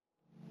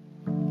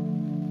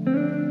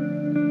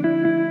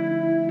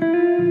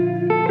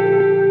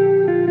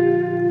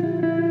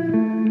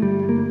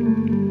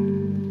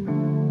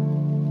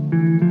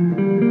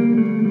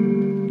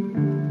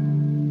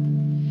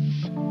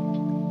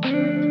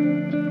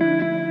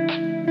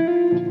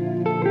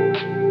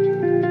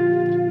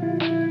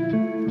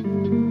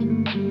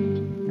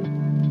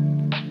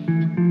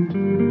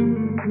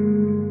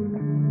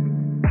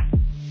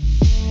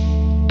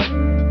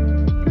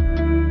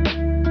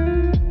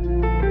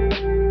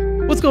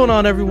What's going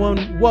on,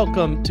 everyone?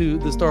 Welcome to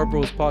the Star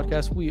Bros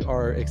podcast. We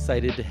are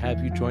excited to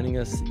have you joining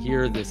us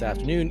here this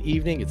afternoon,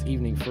 evening. It's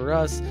evening for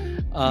us.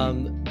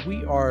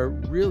 We are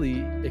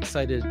really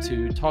excited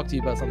to talk to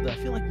you about something I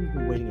feel like we've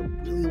been waiting a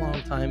really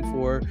long time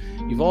for.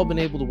 You've all been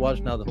able to watch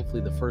now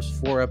hopefully the first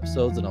 4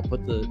 episodes, and I'll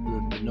put the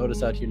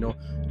notice out here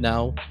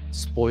now.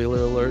 Spoiler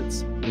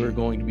alerts, we're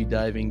going to be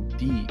diving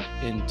deep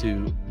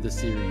into the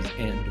series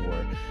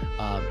Andor.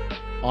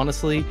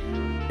 Honestly,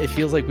 it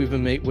feels like we've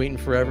been waiting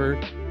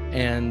forever.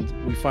 And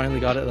we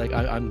finally got it.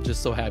 I'm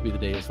just so happy the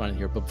day is finally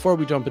here. But before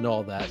we jump into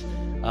all that,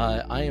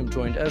 I am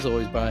joined, as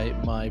always, by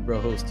my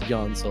bro host,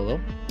 Jan Solo.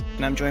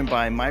 And I'm joined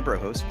by my bro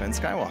host, Ben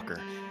Skywalker.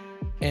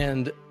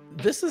 And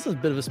this is a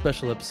bit of a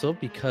special episode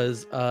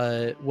because,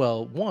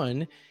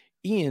 one,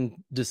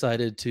 Ian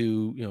decided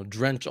to,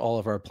 drench all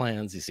of our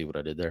plans. You see what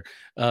I did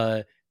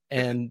there?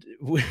 And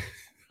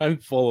I'm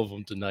full of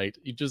them tonight.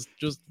 You just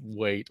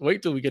wait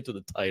till we get to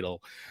the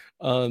title.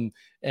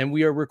 And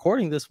we are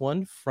recording this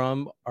one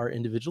from our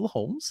individual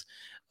homes.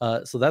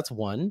 So that's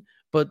one.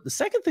 But the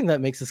second thing that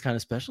makes this kind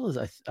of special is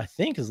I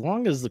think as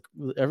long as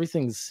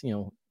everything's,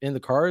 in the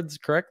cards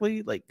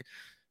correctly,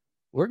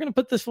 we're going to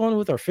put this one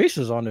with our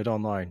faces on it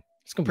online.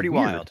 It's going to be pretty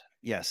weird. wild.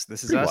 Yes,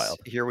 this is us. Wild.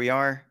 Here we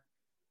are.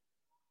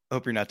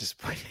 Hope you're not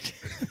disappointed.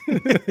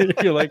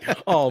 You're like,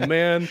 oh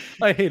man,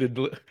 I hated.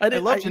 I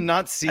loved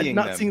not seeing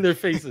their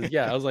faces.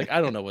 Yeah, I was like,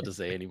 I don't know what to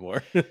say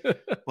anymore.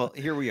 Well,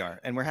 here we are,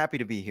 and we're happy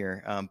to be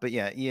here. But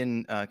yeah,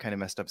 Ian kind of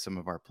messed up some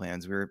of our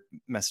plans. We were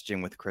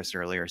messaging with Chris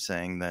earlier,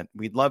 saying that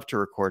we'd love to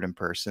record in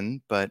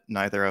person, but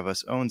neither of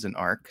us owns an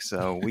ARC,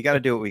 so we got to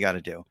do what we got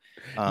to do.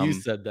 You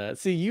said that.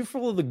 See, you're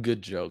full of the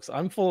good jokes.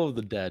 I'm full of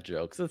the dad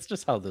jokes. That's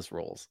just how this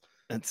rolls.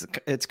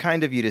 It's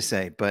kind of you to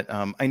say, but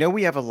I know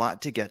we have a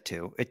lot to get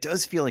to. It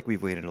does feel like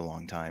we've waited a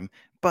long time,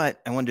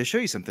 but I wanted to show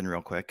you something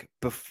real quick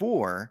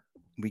before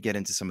we get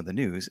into some of the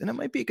news, and it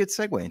might be a good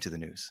segue into the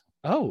news.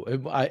 Oh,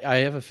 I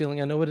have a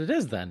feeling I know what it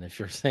is then, if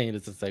you're saying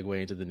it's a segue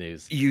into the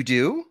news. You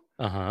do?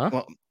 Uh-huh.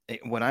 Well,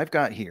 what I've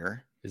got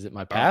here... Is it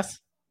my pass?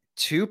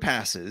 2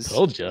 passes.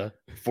 Told ya.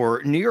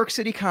 For New York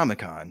City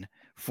Comic-Con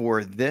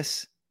for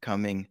this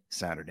coming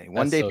Saturday.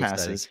 One-day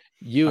passes. Exciting.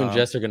 You and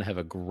Jess are going to have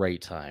a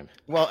great time.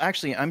 Well,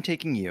 actually, I'm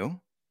taking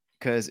you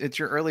because it's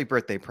your early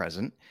birthday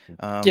present.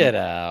 Get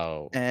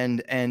out.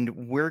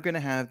 And we're going to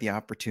have the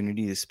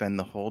opportunity to spend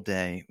the whole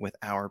day with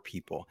our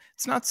people.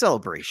 It's not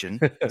celebration.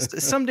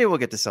 Someday we'll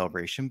get to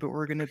celebration, but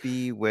we're going to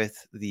be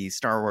with the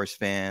Star Wars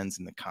fans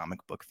and the comic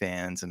book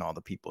fans and all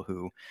the people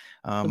who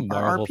are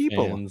our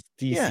people. Fans,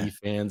 DC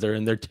fans are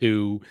in there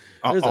too.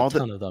 There's a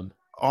ton of them.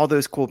 All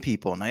those cool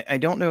people. And I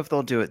don't know if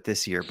they'll do it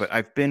this year, but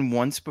I've been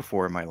once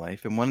before in my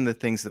life. And one of the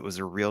things that was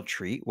a real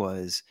treat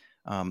was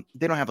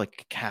they don't have like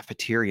a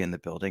cafeteria in the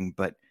building,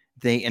 but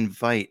they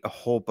invite a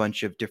whole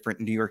bunch of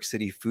different New York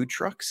City food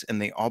trucks,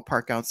 and they all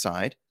park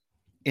outside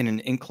in an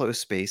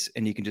enclosed space.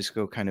 And you can just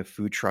go kind of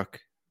food truck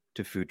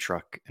to food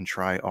truck and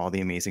try all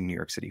the amazing New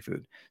York City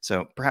food.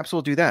 So perhaps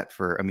we'll do that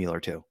for a meal or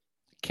two.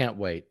 Can't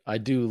wait. I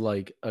do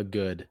like a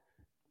good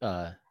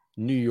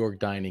New York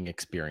dining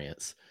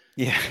experience.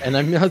 Yeah. And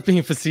I'm not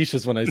being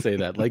facetious when I say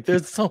that.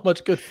 There's so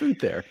much good food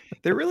there.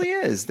 There really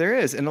is. There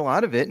is. And a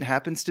lot of it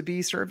happens to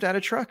be served out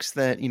of trucks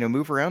that,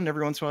 move around. And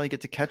every once in a while you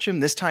get to catch them.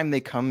 This time they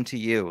come to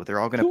you.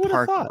 They're all going to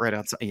park right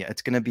outside. Yeah,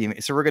 it's going to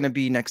be. So we're going to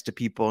be next to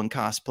people in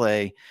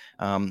cosplay,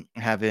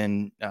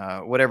 having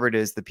whatever it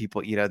is that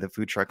people eat out of the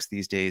food trucks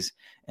these days.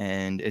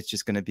 And it's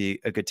just going to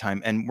be a good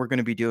time. And we're going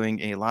to be doing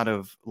a lot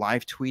of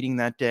live tweeting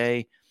that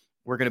day.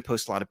 We're going to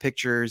post a lot of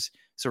pictures.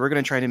 So we're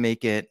going to try to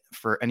make it,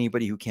 for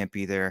anybody who can't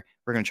be there,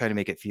 we're going to try to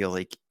make it feel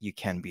like you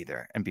can be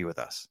there and be with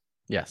us.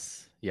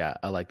 Yes. Yeah,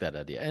 I like that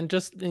idea. And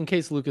just in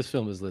case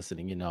Lucasfilm is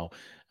listening,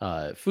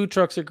 food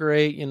trucks are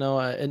great.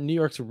 And New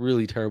York's a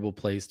really terrible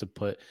place to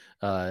put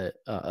a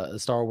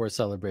Star Wars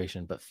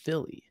celebration, but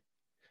Philly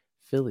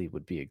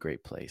would be a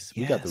great place.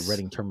 We got the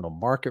Reading Terminal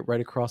Market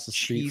right across the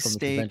street from the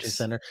convention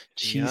center.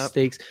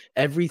 Cheesesteaks,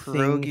 everything.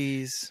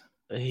 Pierogies.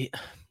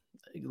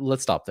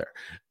 Let's stop there.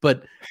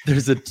 But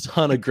there's a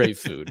ton of great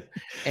food,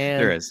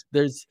 and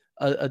there's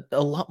a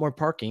lot more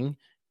parking,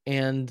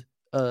 and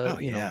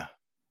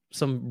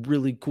some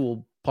really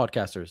cool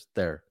podcasters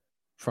there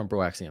from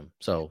Broaxium.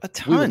 So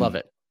we would love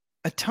it.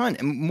 A ton,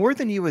 more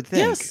than you would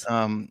think. Yes.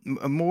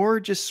 More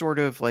just sort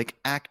of like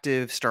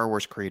active Star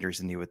Wars creators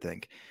than you would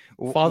think.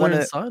 Father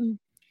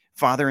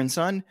and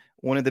son.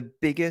 One of the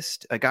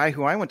biggest, a guy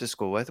who I went to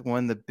school with,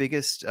 one of the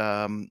biggest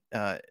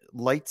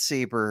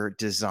lightsaber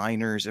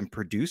designers and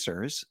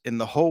producers in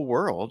the whole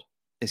world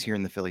is here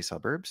in the Philly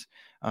suburbs.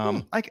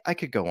 I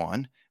could go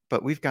on,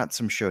 but we've got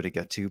some show to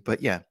get to.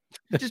 But yeah,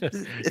 just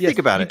think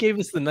about it. You gave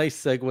us the nice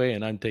segue,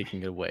 and I'm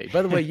taking it away.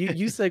 By the way,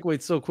 you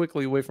segued so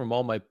quickly away from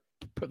all my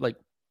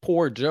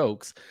poor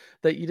jokes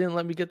that you didn't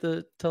let me get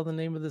to tell the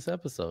name of this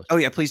episode. Oh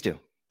yeah, please do.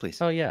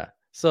 Please. Oh yeah.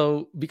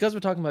 So because we're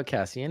talking about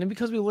Cassian, and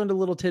because we learned a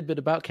little tidbit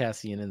about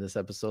Cassian in this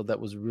episode that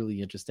was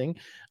really interesting,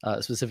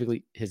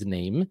 specifically his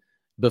name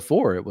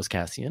before it was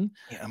Cassian.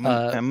 Yeah,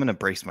 I'm gonna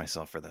brace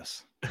myself for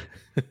this.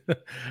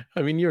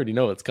 I mean, you already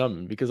know it's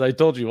coming because I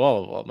told you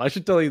all of them. I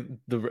should tell you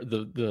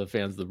the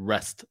fans the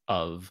rest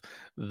of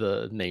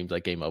the names I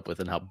came up with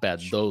and how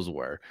bad those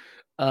were.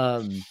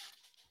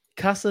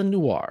 Casa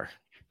Noir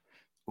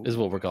is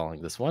what we're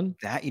calling this one.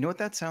 That, you know what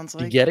that sounds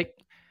like? You get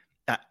it?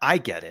 I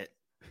get it.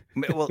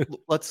 Well,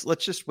 let's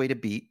just wait a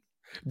beat.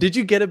 Did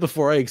you get it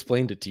before I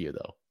explained it to you,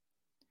 though?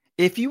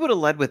 If you would have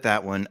led with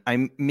that one,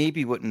 I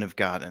maybe wouldn't have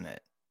gotten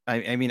it.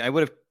 I mean, I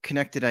would have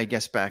connected, I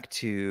guess, back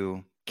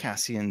to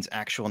Cassian's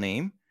actual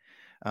name.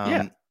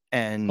 Yeah.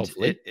 And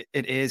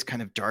it is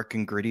kind of dark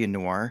and gritty and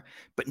noir.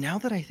 But now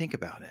that I think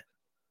about it,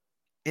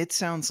 it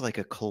sounds like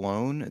a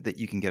cologne that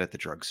you can get at the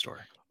drugstore.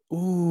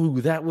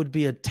 Ooh, that would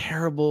be a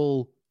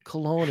terrible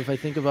cologne if I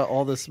think about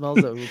all the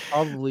smells that were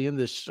probably in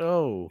this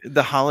show.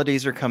 The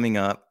holidays are coming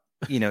up.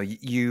 You know,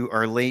 you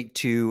are late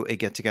to a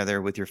get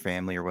together with your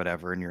family or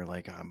whatever, and you're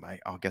like, I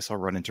guess I'll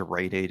run into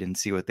Rite Aid and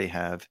see what they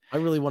have. I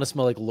really want to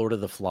smell like Lord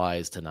of the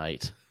Flies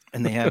tonight.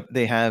 And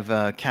they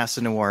have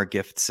Casa Noir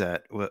gift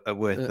set with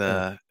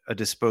a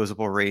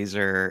disposable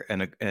razor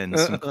and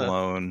some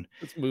cologne.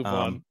 Let's move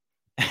on.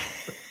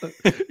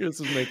 This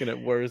is making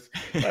it worse.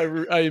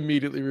 I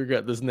immediately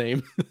regret this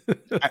name.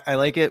 I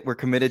like it. We're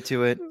committed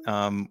to it.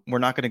 We're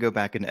not going to go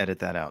back and edit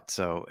that out.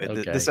 So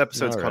this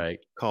episode's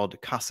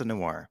called Casa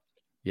Noir.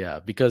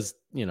 Yeah, because,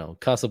 you know,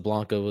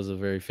 Casablanca was a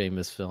very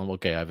famous film.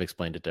 Okay, I've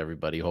explained it to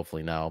everybody,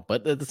 hopefully now.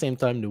 But at the same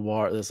time,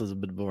 Noir, this is a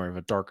bit more of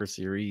a darker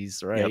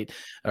series, right? Yep.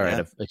 All right,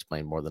 I've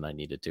explained more than I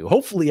needed to.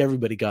 Hopefully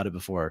everybody got it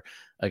before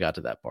I got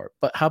to that part.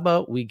 But how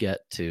about we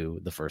get to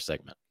the first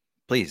segment?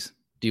 Please.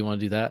 Do you want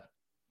to do that?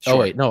 Sure. Oh,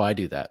 wait, no, I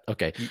do that.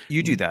 Okay.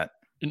 You do that.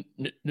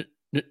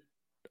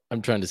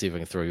 I'm trying to see if I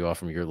can throw you off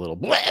from your little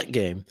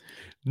game.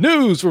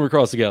 News from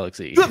across the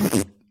galaxy.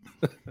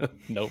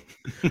 Nope.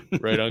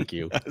 Right on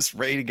cue. I was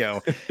ready to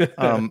go.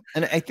 And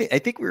I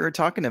think we were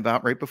talking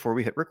about right before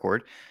we hit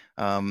record.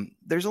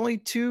 There's only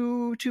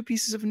two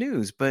pieces of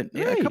news, but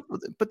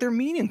but they're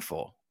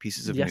meaningful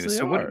pieces of news.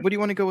 So what do you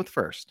want to go with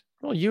first?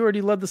 Well, you already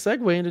led the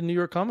segue into New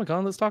York Comic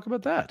Con. Let's talk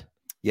about that.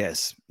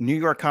 Yes, New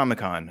York Comic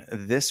Con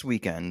this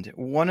weekend.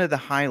 One of the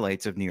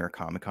highlights of New York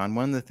Comic Con,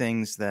 one of the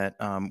things that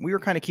we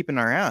were kind of keeping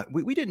our eye out.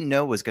 We didn't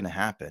know was going to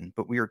happen,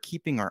 but we were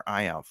keeping our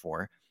eye out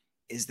for.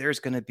 Is there's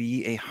going to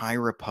be a High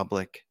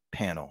Republic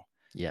panel.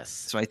 Yes.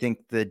 So I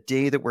think the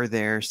day that we're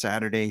there,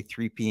 Saturday,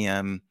 3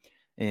 p.m.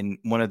 in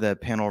one of the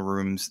panel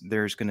rooms,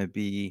 there's going to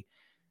be,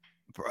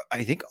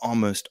 I think,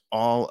 almost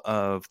all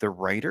of the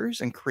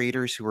writers and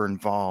creators who are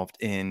involved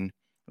in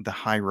the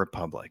High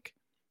Republic.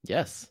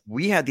 Yes.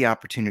 We had the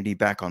opportunity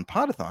back on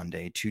Podathon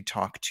Day to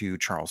talk to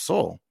Charles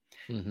Soule.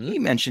 Mm-hmm. He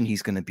mentioned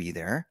he's going to be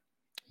there.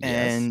 Yes.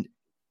 And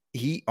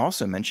he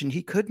also mentioned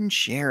he couldn't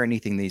share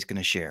anything that he's going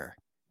to share.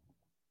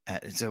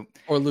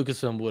 Or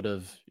Lucasfilm would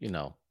have,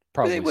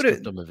 probably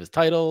stripped him of his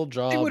title,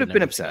 job. They would have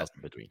been upset.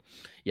 In between.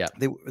 Yeah,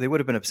 they would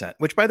have been upset.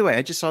 Which, by the way,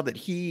 I just saw that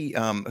he,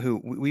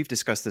 who we've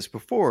discussed this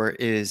before,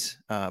 is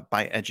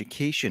by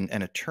education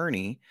an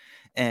attorney,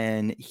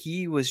 and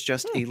he was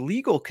just a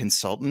legal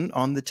consultant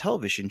on the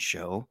television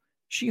show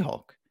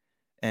She-Hulk.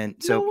 And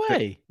so, no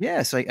way.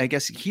 Yes, I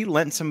guess he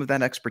lent some of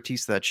that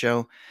expertise to that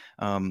show.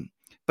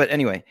 But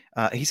anyway,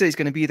 he said he's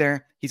going to be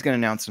there. He's going to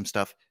announce some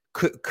stuff.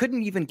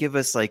 Couldn't even give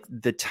us like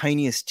the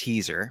tiniest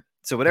teaser.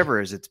 So whatever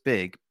it is, it's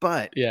big.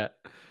 But yeah,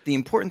 the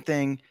important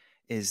thing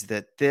is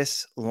that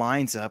this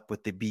lines up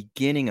with the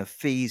beginning of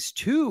phase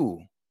 2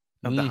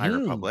 of the High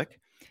Republic.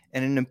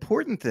 And an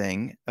important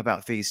thing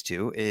about phase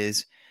 2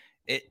 is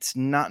it's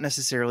not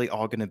necessarily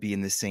all going to be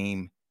in the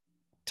same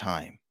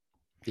time.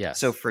 Yeah.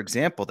 So, for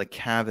example, the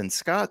Cavan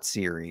Scott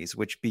series,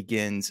 which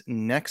begins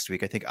next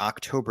week, I think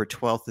October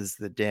 12th is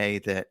the day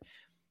that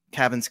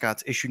Cavan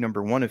Scott's issue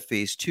number 1 of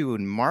phase 2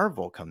 in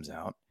Marvel comes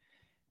out,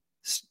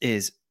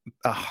 is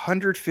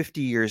 150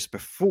 years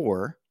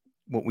before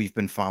what we've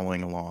been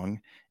following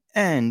along.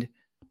 And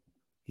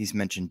he's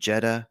mentioned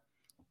Jedha,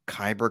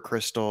 Kyber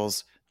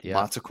crystals,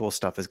 lots of cool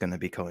stuff is going to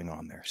be going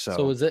on there.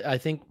 So is it, I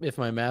think if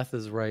my math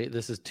is right,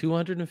 this is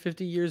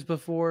 250 years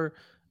before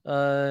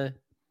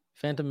Phantom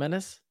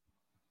Menace?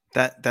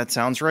 That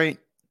sounds right.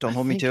 Don't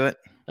hold me to it.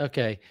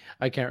 Okay.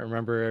 I can't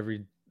remember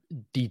every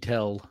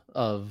detail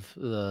of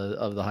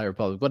the High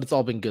Republic, but it's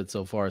all been good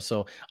so far.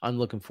 So I'm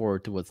looking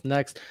forward to what's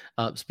next.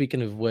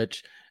 Speaking of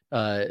which,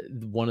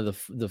 one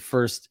of the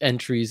first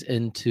entries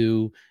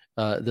into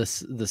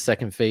the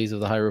second phase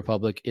of the High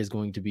Republic is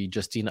going to be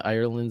Justina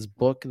Ireland's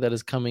book that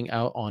is coming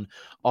out on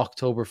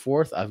October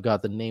 4th. I've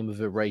got the name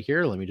of it right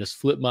here. Let me just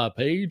flip my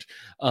page.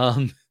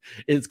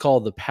 It's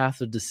called The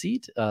Path of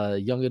Deceit, a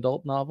young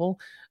adult novel.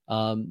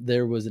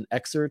 There was an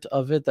excerpt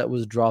of it that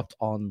was dropped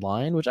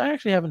online, which I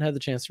actually haven't had the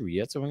chance to read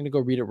yet. So I'm going to go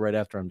read it right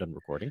after I'm done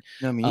recording.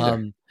 No, me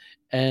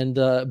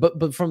either.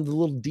 But from the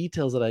little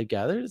details that I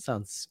gathered, it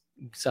sounds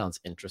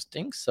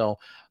interesting. So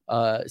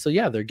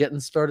yeah, they're getting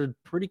started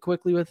pretty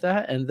quickly with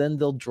that, and then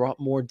they'll drop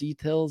more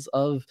details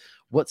of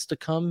what's to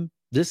come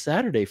this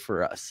Saturday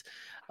for us.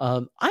 I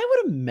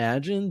would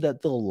imagine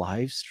that they'll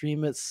live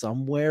stream it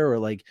somewhere or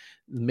like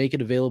make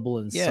it available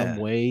in some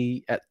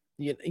way at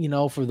you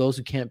know, for those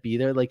who can't be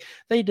there, like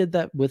they did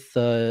that with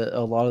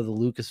a lot of the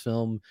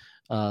Lucasfilm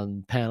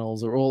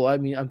panels, or well, I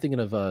mean, I'm thinking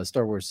of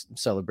Star Wars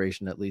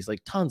Celebration, at least,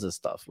 like tons of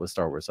stuff with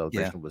Star Wars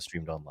Celebration was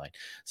streamed online.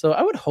 So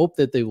I would hope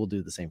that they will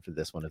do the same for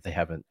this one if they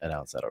haven't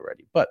announced that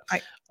already. But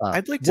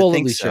I'd like to we'll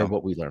think at least so. share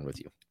what we learn with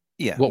you.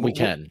 Yeah, what we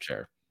can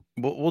share.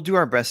 We'll do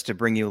our best to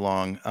bring you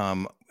along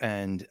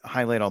and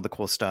highlight all the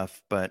cool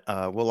stuff, but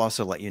we'll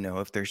also let you know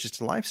if there's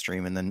just a live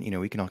stream, and then, you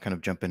know, we can all kind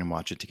of jump in and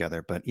watch it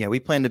together. But yeah, we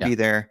plan to be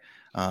there,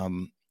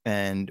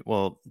 and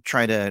we'll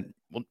try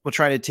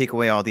to take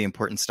away all the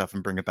important stuff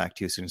and bring it back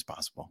to you as soon as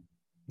possible.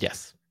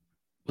 Yes.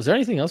 Was there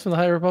anything else from the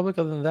High Republic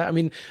other than that? I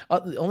mean,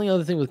 the only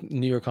other thing with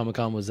New York Comic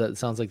Con was that it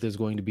sounds like there's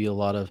going to be a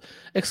lot of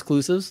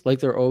exclusives, like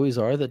there always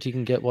are, that you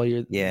can get while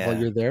you're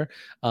there.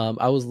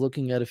 I was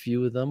looking at a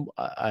few of them.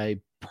 I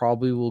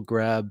probably will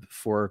grab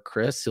for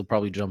Chris. He'll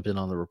probably jump in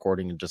on the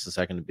recording in just a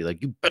second and be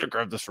like, "You better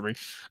grab this for me."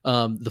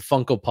 The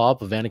Funko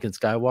Pop of Anakin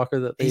Skywalker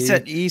that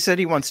he said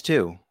he wants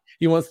 2.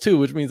 He wants 2,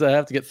 which means I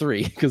have to get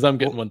 3 because I'm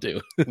getting one too.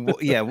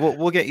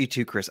 We'll get you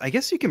 2, Chris. I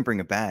guess you can bring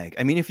a bag.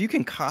 I mean, if you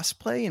can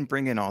cosplay and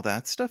bring in all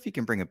that stuff, you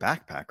can bring a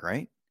backpack,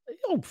 right?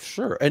 Oh,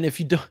 sure. And if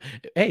you don't,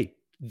 hey,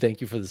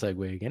 thank you for the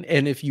segue again.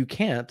 And if you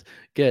can't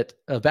get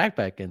a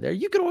backpack in there,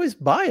 you can always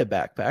buy a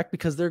backpack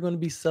because they're going to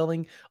be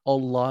selling a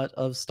lot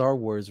of Star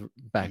Wars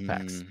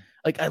backpacks.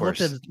 Like I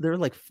looked at, there were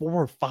like 4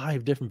 or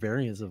 5 different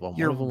variants of them.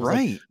 You're one of them was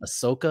right. like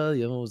Ahsoka.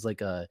 The other one was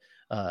like a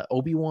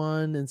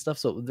Obi-Wan and stuff.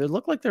 So they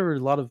looked like there were a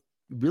lot of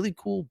really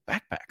cool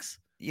backpacks.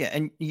 Yeah,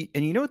 and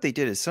you know what they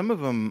did is some of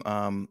them,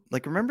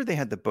 like remember they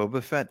had the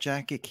Boba Fett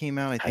jacket came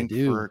out, I think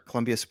for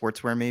Columbia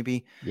Sportswear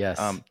maybe. Yes.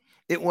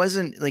 It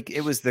wasn't like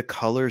it was the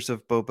colors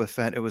of Boba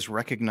Fett. It was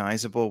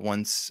recognizable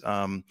once.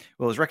 Well,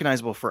 it was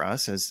recognizable for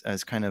us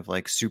as kind of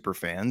like super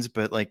fans,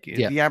 but like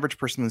the average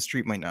person on the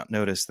street might not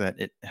notice that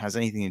it has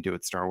anything to do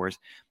with Star Wars.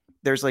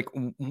 There's like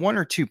 1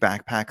 or 2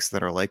 backpacks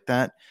that are like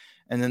that,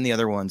 and then the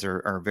other ones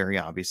are very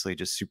obviously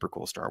just super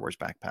cool Star Wars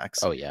backpacks.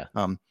 Oh yeah.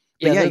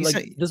 Yeah,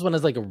 like, this one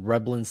has like a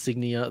Rebel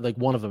insignia. Like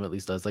one of them at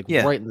least does. Like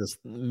right in this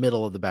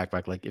middle of the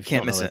backpack. Like if you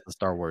don't know like, the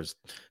Star Wars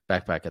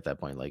backpack at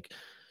that point, like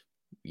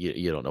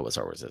you don't know what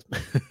Star Wars is.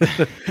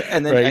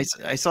 And then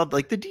I saw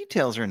like the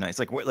details are nice.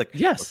 Like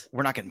yes, look,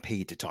 we're not getting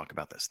paid to talk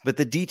about this, but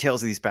the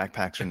details of these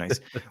backpacks are nice.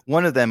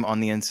 One of them on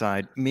the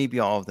inside, maybe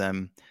all of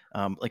them,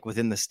 like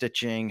within the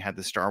stitching had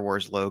the Star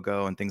Wars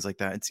logo and things like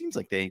that. It seems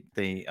like they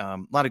a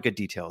lot of good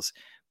details.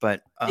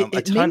 But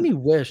it made me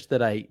wish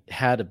that I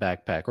had a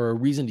backpack or a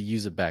reason to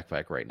use a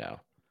backpack right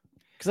now,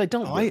 because I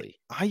don't really.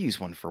 I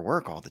use one for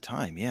work all the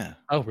time. Yeah.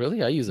 Oh,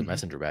 really? I use a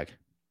messenger bag.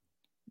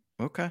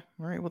 Okay.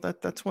 All right. Well,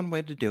 that's one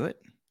way to do it.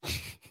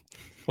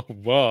 Oh,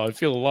 wow. I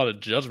feel a lot of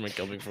judgment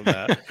coming from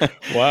that.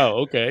 Wow.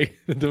 Okay.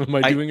 Am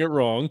I doing it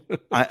wrong?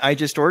 I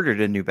just ordered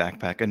a new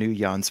backpack, a new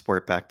Jan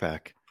Sport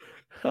backpack.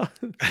 I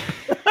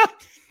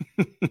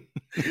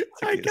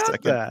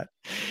got that.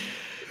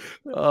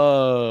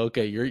 Oh,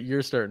 okay.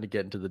 You're starting to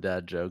get into the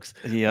dad jokes.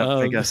 Yeah,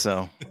 I guess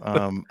so.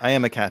 I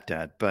am a cat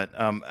dad, but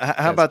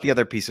how about the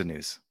other piece of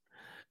news?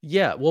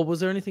 Yeah. Well, was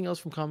there anything else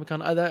from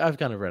Comic-Con? I've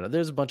kind of read it.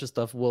 There's a bunch of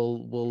stuff.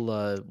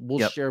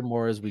 We'll share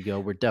more as we go.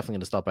 We're definitely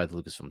going to stop by the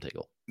Lucasfilm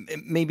table.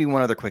 Maybe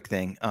one other quick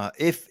thing.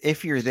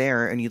 If you're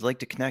there and you'd like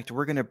to connect,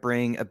 we're going to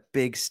bring a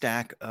big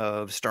stack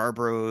of Star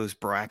Bros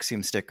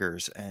Baraxium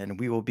stickers, and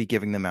we will be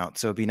giving them out.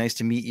 So it'd be nice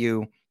to meet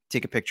you.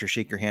 Take a picture,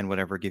 shake your hand,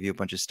 whatever, give you a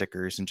bunch of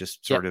stickers, and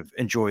just sort of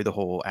enjoy the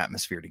whole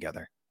atmosphere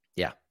together.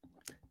 Yeah,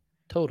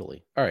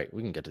 totally. All right,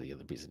 we can get to the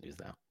other piece of news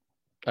now.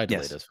 I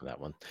delayed us for that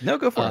one. No,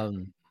 go for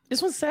it.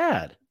 This one's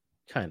sad,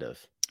 kind of,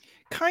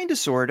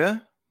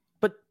 sorta,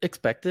 but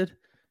expected.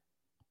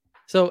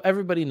 So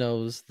everybody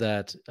knows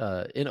that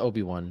in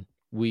Obi-Wan,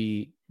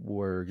 we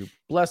were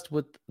blessed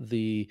with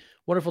the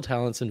wonderful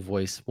talents and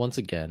voice once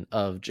again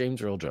of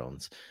James Earl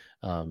Jones,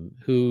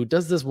 who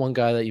does this one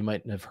guy that you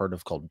might have heard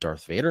of called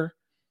Darth Vader.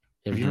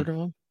 Have you heard of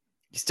him?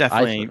 He's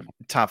definitely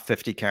top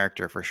 50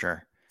 character for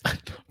sure.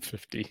 Top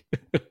 50.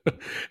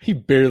 He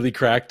barely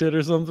cracked it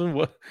or something.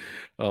 What?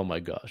 Oh my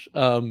gosh.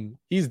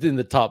 He's in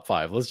the top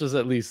 5. Let's just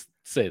at least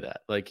say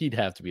that. Like he'd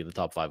have to be in the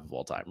top 5 of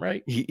all time,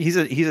 right? He's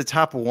a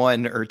top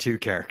 1 or 2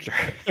 character.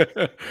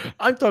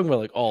 I'm talking about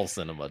like all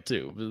cinema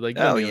too. Like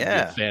oh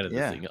yeah, fan of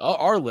this thing.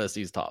 Our list,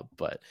 he's top,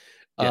 but.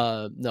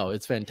 No,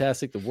 it's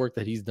fantastic the work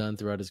that he's done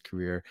throughout his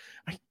career.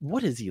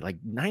 What is he, like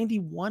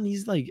 91?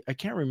 He's like, I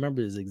can't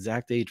remember his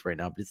exact age right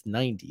now, but it's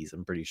 90s,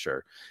 I'm pretty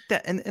sure.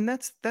 And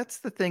that's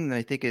the thing that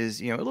I think is,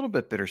 a little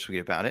bit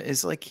bittersweet about it,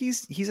 is like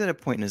he's at a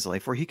point in his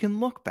life where he can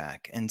look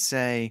back and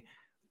say,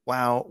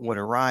 wow, what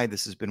a ride,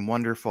 this has been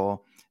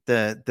wonderful.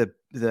 The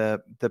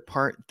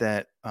part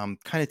that kind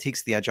of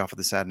takes the edge off of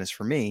the sadness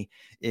for me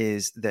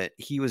is that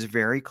he was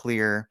very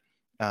clear.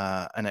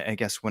 And I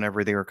guess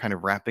whenever they were kind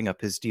of wrapping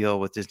up his deal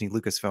with Disney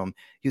Lucasfilm,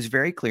 he was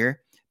very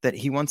clear that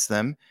he wants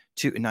them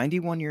to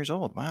 91 years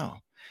old. Wow.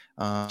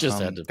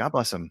 Just had to. God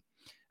bless him.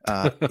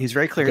 He's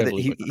very clear that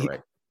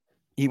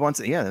he wants,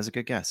 that's a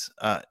good guess,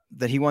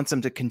 that he wants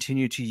them to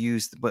continue to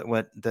use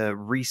what the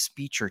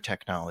re-speecher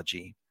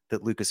technology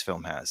that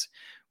Lucasfilm has,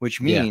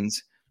 which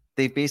means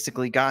they've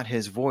basically got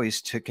his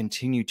voice to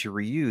continue to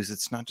reuse.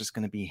 It's not just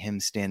going to be him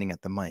standing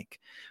at the mic.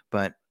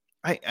 But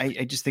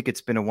I just think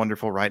it's been a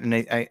wonderful ride. And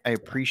I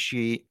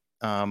appreciate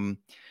that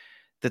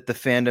the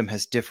fandom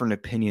has different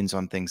opinions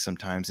on things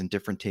sometimes and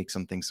different takes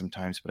on things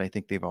sometimes. But I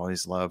think they've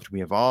always loved,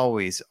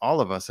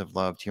 all of us have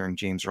loved hearing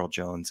James Earl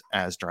Jones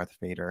as Darth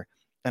Vader.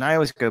 And I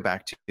always go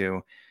back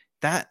to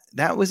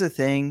that was a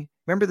thing.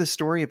 Remember the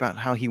story about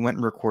how he went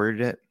and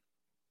recorded it?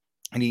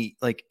 And he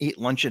like ate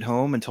lunch at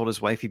home and told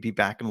his wife he'd be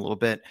back in a little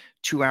bit.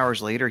 2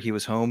 hours later, he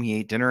was home. He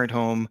ate dinner at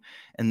home,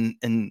 and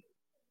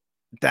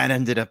that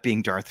ended up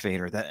being Darth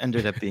Vader. That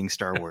ended up being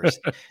Star Wars,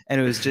 and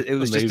it was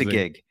just a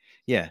gig.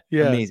 Yeah,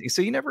 amazing.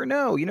 So you never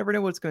know. You never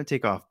know what's going to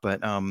take off.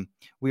 But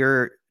we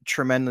are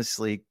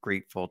tremendously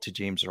grateful to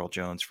James Earl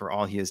Jones for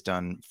all he has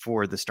done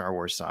for the Star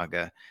Wars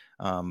saga.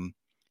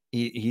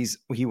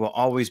 He will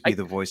always be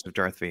the voice of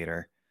Darth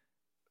Vader.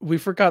 We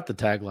forgot the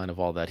tagline of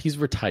all that. He's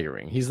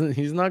retiring. He's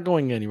not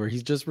going anywhere.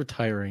 He's just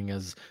retiring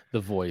as the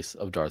voice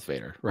of Darth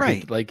Vader,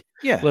 right? Like,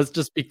 yeah. Let's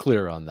just be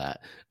clear on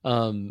that.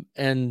 And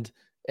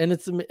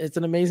it's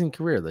an amazing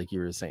career, like you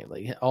were saying.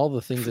 Like all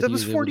the things that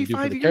was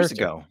 45 years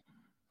ago,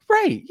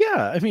 right?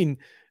 Yeah, I mean,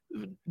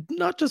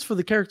 not just for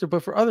the character,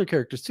 but for other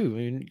characters too. I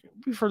mean,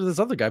 we've heard of this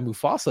other guy,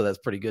 Mufasa. That's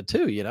pretty good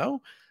too, you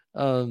know.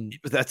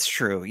 That's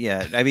true.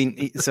 Yeah. I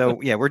mean, so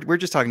yeah, we're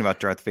just talking about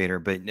Darth Vader,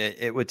 but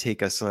it would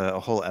take us a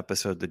whole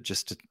episode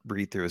to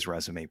read through his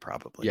resume,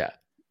 probably. Yeah,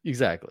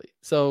 exactly.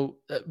 So,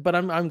 but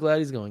I'm glad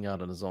he's going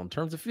out on his own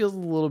terms. It feels a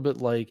little bit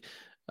like,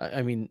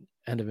 I mean,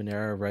 end of an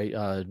era, right?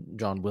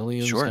 John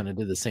Williams kind of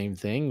did the same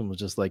thing and was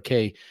just like,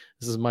 hey,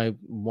 this is my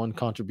one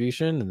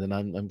contribution, and then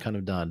I'm kind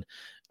of done.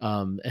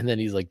 And then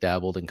he's like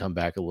dabbled and come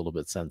back a little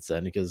bit since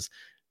then, because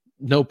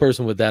no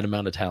person with that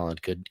amount of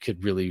talent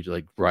could really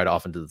like ride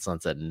off into the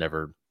sunset and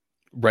never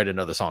write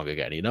another song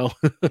again, you know?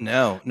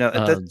 No,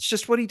 that's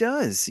just what he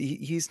does.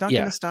 He's not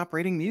going to stop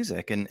writing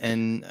music,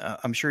 and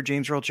I'm sure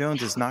James Earl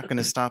Jones is not going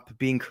to stop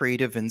being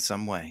creative in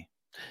some way.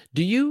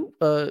 Do you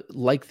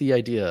like the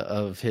idea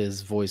of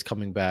his voice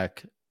coming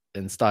back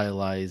and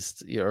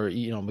stylized, or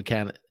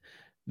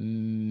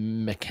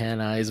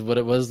mechanized? What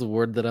it was, the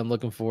word that I'm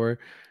looking for,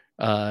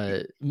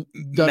 done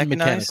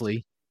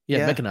mechanically.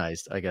 Yeah,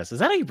 mechanized, I guess. Is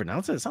that how you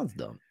pronounce it? It sounds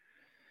dumb.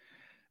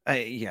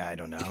 I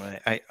don't know.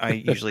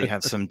 I usually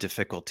have some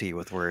difficulty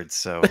with words,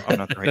 so I'm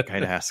not the right guy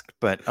to ask.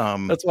 But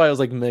that's why I was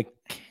like,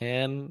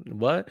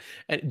 what?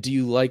 And do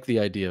you like the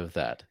idea of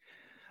that?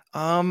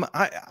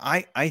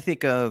 I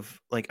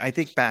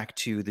think back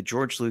to the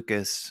George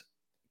Lucas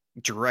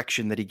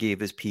direction that he gave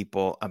his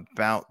people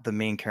about the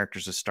main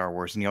characters of Star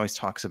Wars, and he always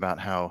talks about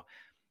how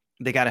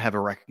they got to have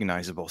a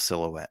recognizable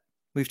silhouette.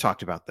 We've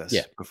talked about this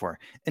before.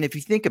 And if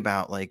you think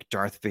about like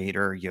Darth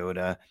Vader,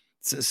 Yoda,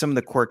 some of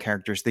the core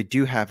characters, they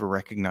do have a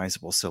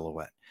recognizable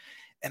silhouette.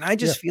 And I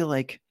just feel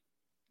like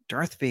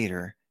Darth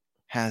Vader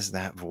has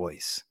that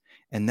voice.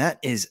 And that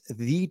is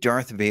the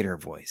Darth Vader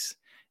voice.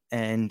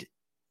 And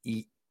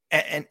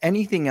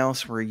anything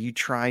else where you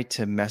try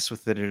to mess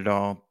with it at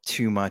all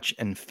too much,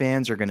 and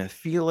fans are going to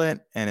feel it,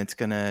 and it's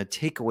going to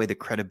take away the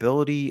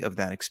credibility of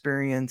that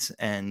experience.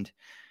 And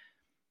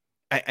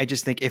I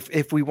just think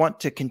if we want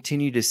to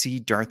continue to see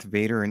Darth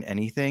Vader in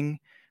anything,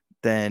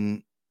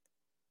 then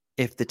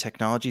if the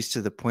technology is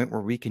to the point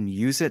where we can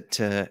use it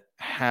to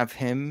have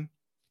him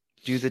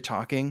do the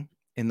talking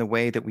in the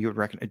way that we would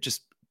recognize,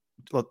 just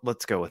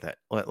let's go with it.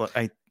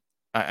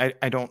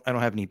 I don't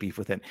have any beef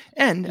with it.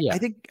 And I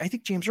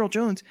think James Earl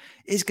Jones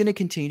is going to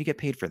continue to get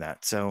paid for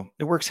that. So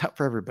it works out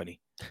for everybody.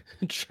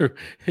 True.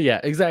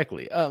 Yeah,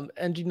 exactly. And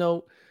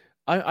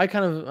I'm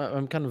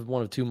kind of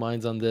one of two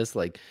minds on this.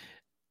 Like,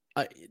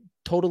 I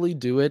totally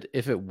do it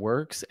if it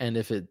works, and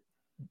if it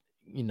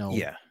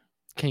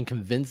can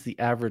convince the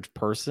average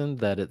person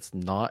that it's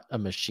not a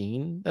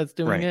machine that's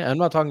doing it. I'm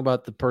not talking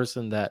about the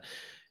person that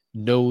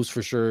knows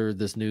for sure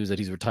this news that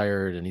he's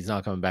retired and he's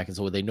not coming back, and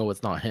so they know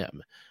it's not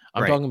him.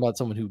 I'm talking about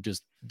someone who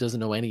just doesn't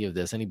know any of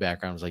this, any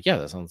background. Is like, yeah,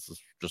 that sounds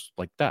just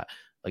like that,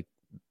 like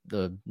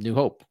the New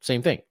Hope,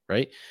 same thing,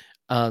 right?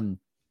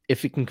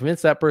 If it can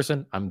convince that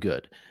person, I'm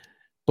good.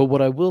 But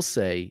what I will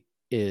say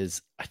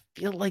is, I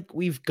feel like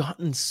we've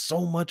gotten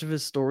so much of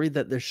his story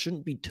that there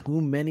shouldn't be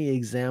too many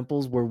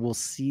examples where we'll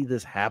see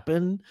this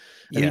happen.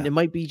 I mean, it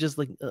might be just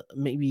like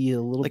maybe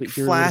a little bit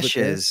here,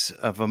 flashes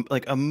of a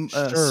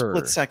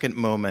split second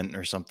moment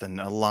or something,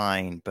 a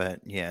line. But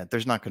yeah,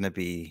 there's not going to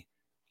be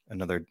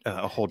another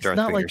a whole Darth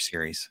Vader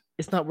series.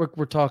 It's not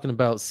we're talking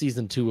about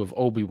season 2 of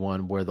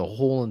Obi-Wan, where the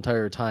whole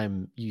entire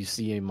time you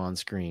see him on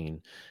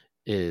screen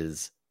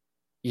is,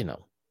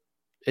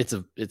 it's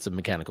a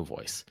mechanical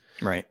voice,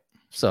 right?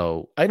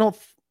 So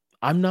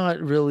I'm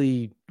not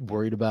really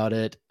worried about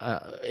it.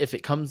 If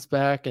it comes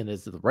back and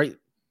is the right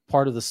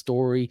part of the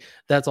story,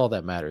 that's all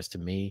that matters to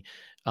me.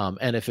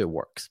 And if it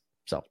works.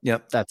 So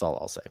that's all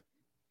I'll say.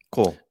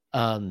 Cool.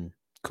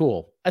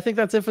 Cool. I think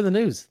that's it for the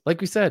news. Like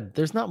we said,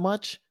 there's not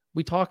much.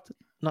 We talked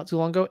not too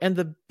long ago. And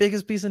the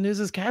biggest piece of news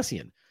is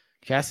Cassian.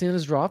 Cassian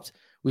has dropped.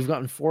 We've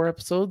gotten 4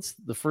 episodes,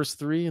 the first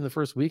 3 in the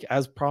first week,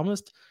 as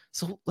promised.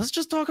 So let's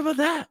just talk about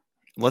that.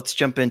 let's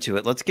jump into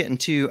it. Let's get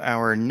into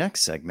our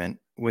next segment,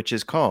 which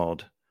is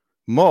called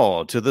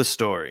More to the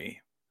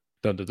Story.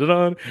 Dun, dun, dun,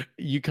 dun.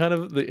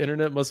 The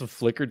internet must have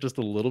flickered just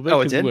a little bit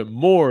Oh, it because you did? went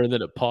more and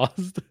then it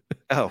paused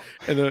Oh.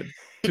 and then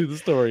to the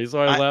story. So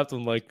I laughed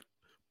and like,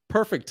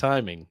 perfect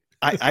timing.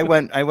 I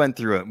went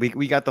through it.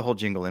 We got the whole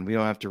jingle in. We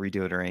don't have to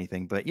redo it or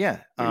anything. But yeah,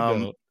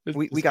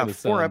 we got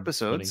 4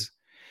 episodes.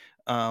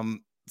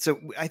 So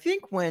I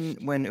think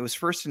when it was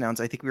first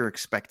announced, I think we were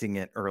expecting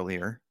it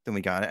earlier than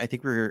we got it. I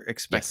think we were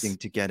expecting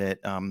to get it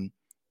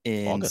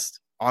in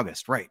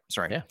August, right?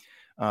 Sorry.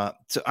 Yeah.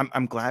 So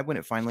I'm glad when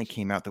it finally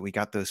came out that we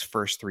got those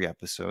first 3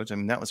 episodes. I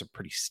mean, that was a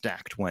pretty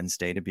stacked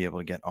Wednesday to be able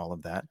to get all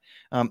of that.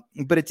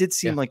 But it did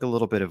seem like a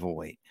little bit of a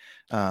wait.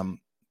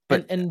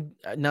 But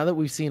now that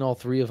we've seen all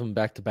 3 of them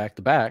back to back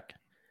to back,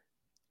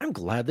 I'm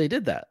glad they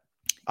did that.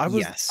 I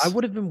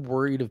would have been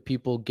worried of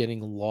people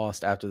getting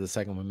lost after the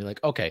second one, be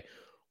like, okay,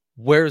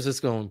 where is this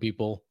going,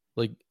 people?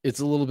 Like, it's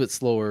a little bit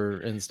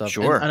slower and stuff.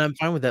 Sure. And I'm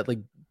fine with that. Like,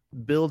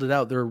 build it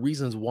out. There are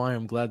reasons why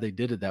I'm glad they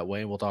did it that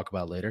way, and we'll talk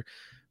about later.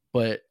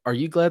 But are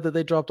you glad that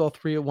they dropped all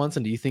 3 at once?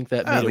 And do you think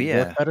that made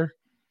it work better?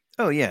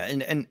 Oh yeah,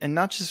 and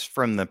not just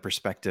from the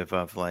perspective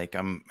of like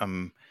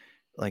I'm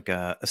like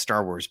a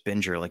Star Wars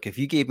binger. Like if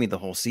you gave me the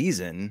whole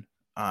season,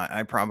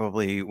 I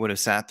probably would have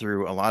sat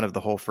through a lot of the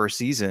whole first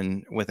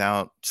season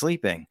without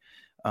sleeping.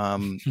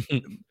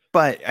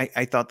 But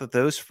I thought that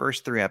those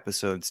first 3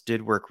 episodes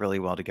did work really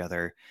well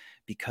together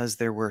because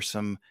there were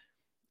some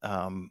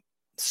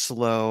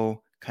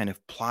slow kind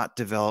of plot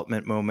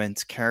development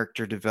moments,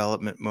 character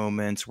development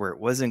moments where it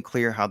wasn't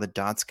clear how the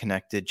dots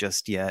connected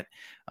just yet.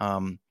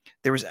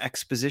 There was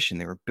exposition.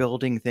 They were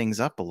building things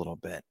up a little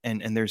bit.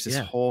 And there's this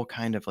whole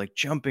kind of like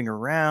jumping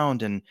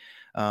around and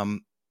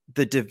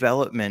the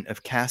development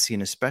of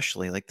Cassian,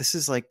 especially. Like this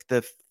is like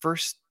the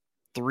first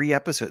 3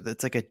 episodes.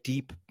 That's like a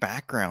deep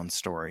background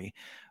story.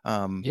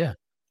 Yeah.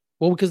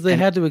 Well, because they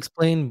had to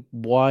explain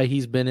why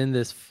he's been in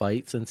this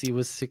fight since he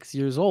was 6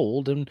 years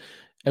old. And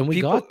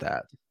we got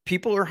that.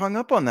 People are hung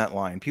up on that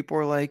line. People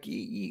are like,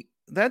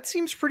 that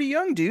seems pretty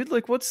young, dude.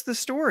 Like, what's the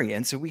story?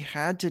 And so we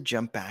had to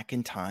jump back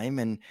in time.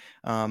 And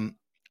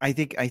I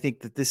think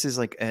that this is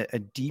like a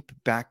deep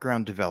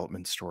background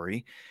development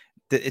story.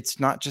 That it's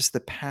not just the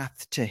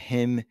path to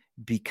him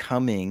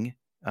becoming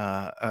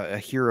a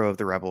hero of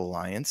the Rebel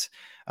Alliance.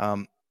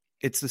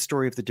 It's the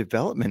story of the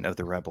development of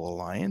the Rebel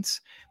Alliance.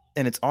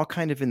 And it's all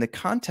kind of in the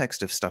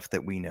context of stuff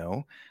that we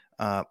know.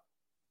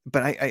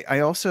 But I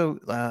also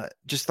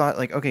just thought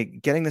like, okay,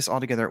 getting this all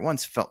together at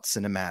once felt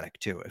cinematic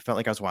too. It felt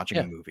like I was watching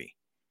a movie.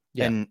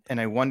 Yeah. And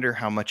I wonder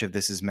how much of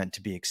this is meant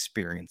to be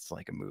experienced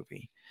like a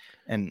movie.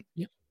 And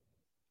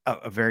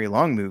a very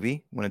long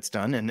movie when it's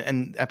done.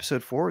 And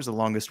episode 4 is the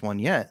longest one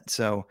yet.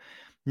 So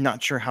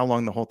not sure how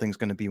long the whole thing's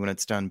going to be when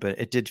it's done, but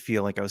it did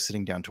feel like I was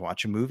sitting down to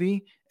watch a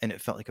movie and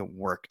it felt like it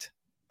worked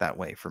that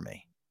way for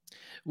me.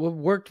 What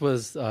worked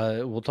was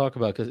we'll talk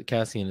about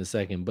Cassian in a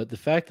second, but the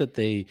fact that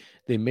they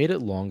made it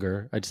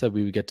longer. I said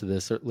we would get to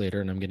this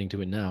later, and I'm getting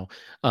to it now.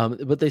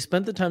 But they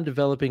spent the time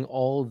developing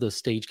all the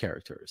stage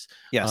characters.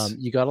 Yes,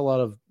 you got a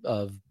lot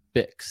of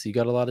Bix, you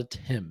got a lot of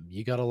Tim,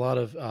 you got a lot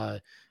of a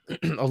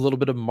little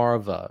bit of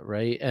Marva,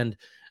 right? And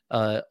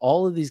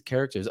all of these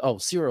characters. Oh,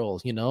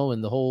 Cyril,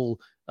 and the whole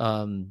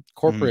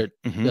corporate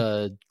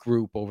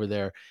group over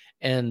there,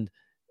 and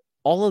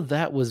all of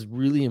that was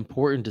really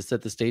important to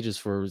set the stages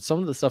for some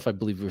of the stuff I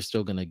believe we're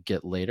still going to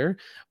get later.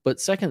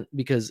 But second,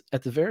 because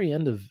at the very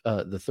end of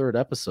the 3rd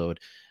episode,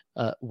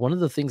 one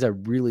of the things I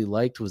really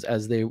liked was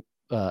as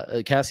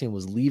Cassian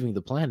was leaving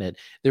the planet,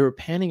 they were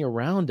panning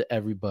around to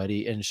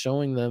everybody and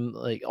showing them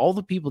like all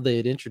the people they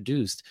had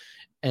introduced.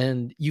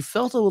 And you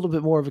felt a little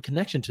bit more of a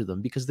connection to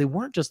them because they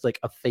weren't just like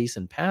a face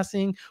in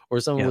passing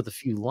or someone with a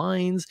few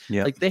lines.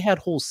 Like they had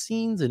whole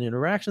scenes and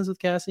interactions with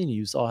Cassian. And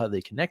you saw how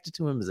they connected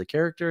to him as a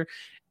character.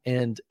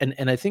 And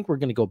I think we're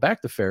going to go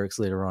back to Ferrix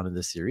later on in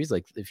this series.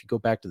 Like if you go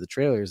back to the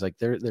trailers, like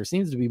there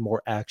seems to be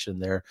more action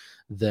there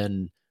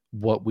than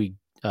what we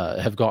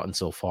have gotten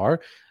so far.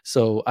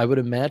 So I would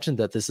imagine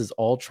that this is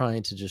all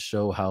trying to just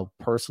show how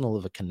personal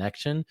of a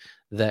connection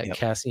that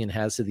Cassian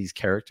has to these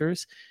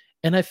characters.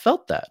 And I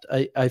felt that.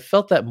 I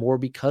felt that more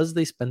because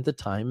they spent the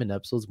time in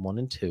episodes 1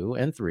 and 2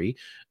 and 3,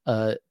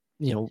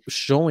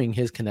 showing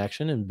his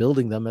connection and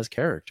building them as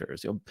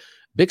characters.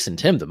 Bix and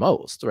Tim the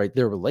most, right?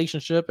 Their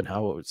relationship and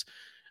how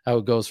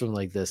it goes from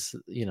like this,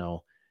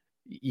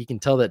 you can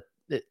tell that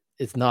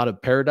it's not a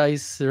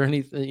paradise or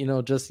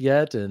anything, just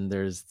yet. And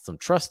there's some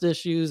trust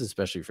issues,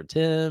 especially for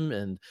Tim.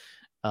 And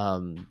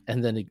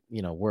then,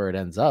 where it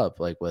ends up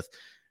like with,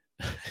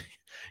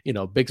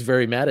 Bix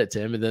very mad at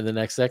Tim. And then the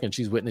next second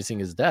she's witnessing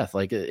his death.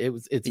 Like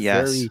it's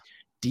very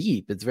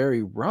deep. It's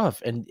very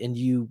rough. And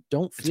you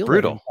don't feel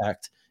brutal. That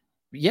impact.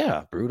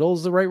 Yeah. Brutal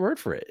is the right word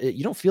for it.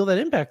 You don't feel that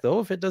impact though,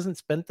 if it doesn't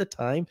spend the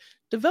time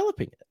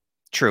developing it.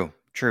 True.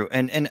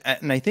 And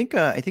I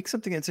think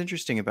something that's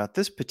interesting about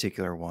this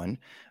particular one,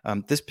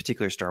 this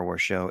particular Star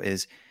Wars show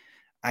is,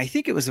 I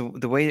think it was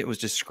the way it was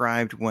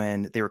described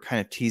when they were kind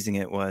of teasing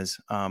it was,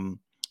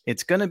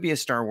 It's going to be a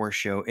Star Wars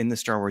show in the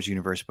Star Wars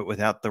universe, but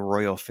without the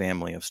royal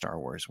family of Star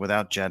Wars,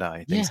 without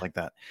Jedi, things like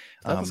that.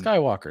 Without the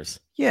Skywalkers.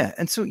 Yeah.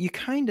 And so you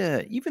kind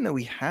of, even though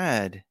we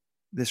had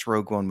this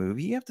Rogue One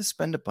movie, you have to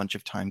spend a bunch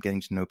of time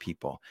getting to know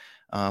people.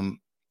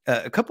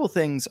 A couple of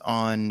things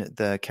on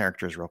the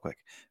characters real quick.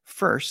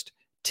 First,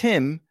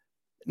 Tim,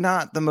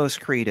 not the most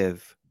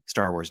creative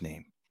Star Wars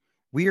name.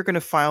 We are going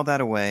to file that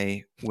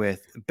away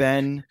with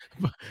Ben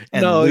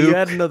and no, Luke. You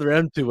add another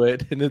M to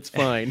it, and it's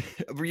fine.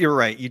 You're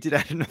right. You did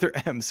add another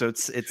M, so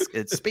it's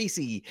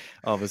spacey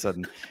all of a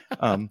sudden.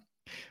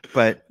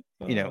 But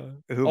you know,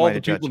 who all the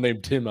people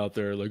named Tim out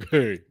there, like,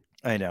 hey,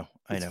 I know,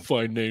 it's a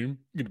fine name.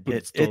 You can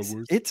put Star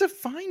Wars. It's a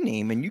fine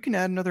name, and you can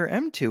add another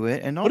M to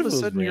it, and all of a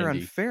sudden you're on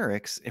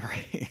Ferrix.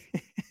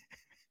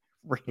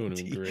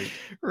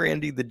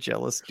 Randy, the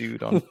jealous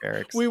dude on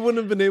Ferrix. We wouldn't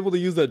have been able to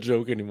use that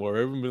joke anymore.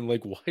 Everyone been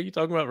like, "Why are you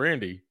talking about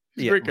Randy?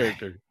 He's a great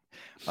character."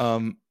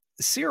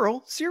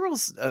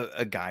 Cyril's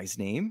a guy's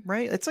name,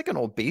 right? It's like an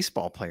old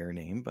baseball player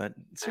name, but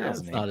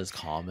Cyril's name not as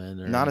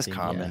common. Not as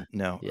common,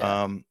 no.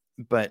 Yeah.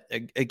 But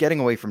getting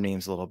away from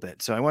names a little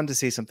bit. So I wanted to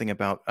say something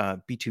about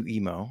B2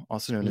 Emo,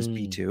 also known as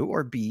B2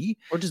 or B,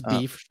 or just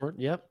B for short.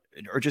 Yep,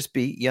 or just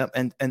B. Yep,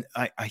 and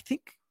I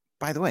think.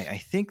 By the way, I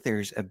think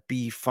there's a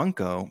B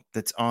Funko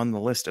that's on the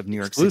list of New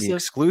York City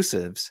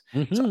exclusives.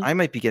 Mm-hmm. So I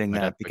might be getting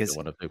that because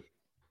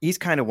he's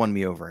kind of won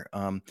me over.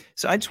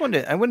 So I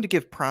wanted to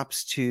give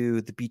props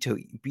to the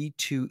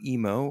B2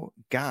 Emo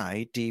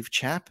guy, Dave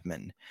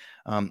Chapman.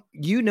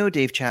 You know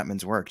Dave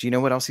Chapman's work. Do you know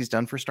what else he's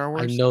done for Star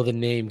Wars? I know the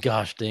name.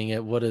 Gosh dang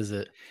it. What is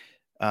it?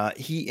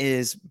 He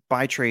is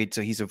by trade,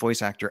 so he's a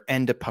voice actor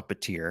and a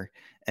puppeteer.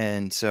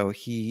 And so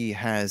he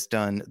has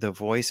done the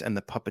voice and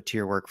the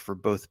puppeteer work for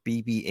both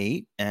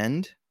BB-8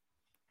 and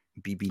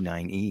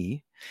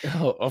BB-9E.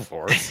 Oh, of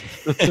course.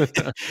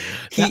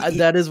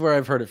 That is where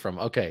I've heard it from.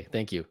 Okay,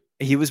 thank you.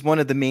 He was one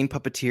of the main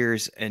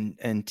puppeteers and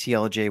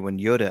TLJ when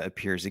Yoda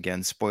appears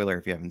again. Spoiler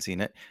if you haven't seen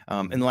it.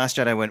 In The Last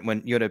Jedi,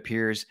 when Yoda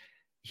appears,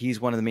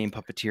 he's one of the main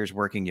puppeteers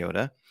working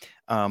Yoda.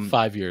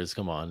 5 years.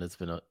 Come on. It's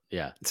been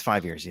it's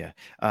 5 years. Yeah.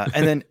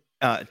 And then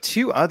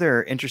two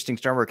other interesting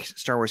Star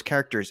Wars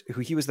characters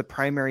who he was the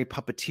primary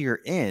puppeteer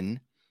in: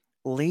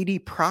 Lady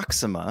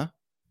Proxima.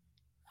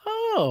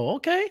 Oh,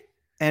 okay.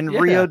 And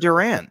Rio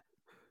Durant.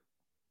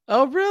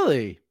 Oh,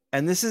 really?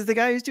 And this is the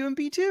guy who's doing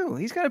B2.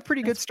 He's got a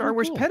pretty good Star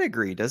Wars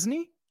pedigree, doesn't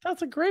he?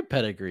 That's a great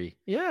pedigree.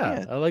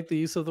 Yeah. I like the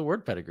use of the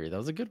word pedigree. That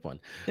was a good one.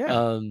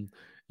 Yeah.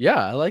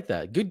 Yeah, I like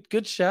that.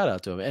 Good shout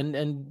out to him.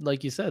 And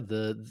like you said,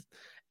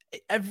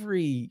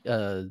 every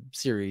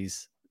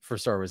series for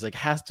Star Wars like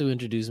has to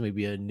introduce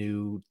maybe a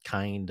new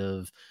kind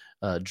of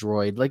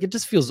droid. Like it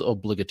just feels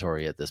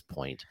obligatory at this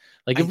point.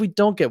 Like if we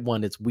don't get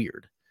one, it's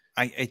weird.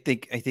 I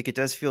think it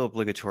does feel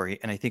obligatory,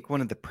 and I think one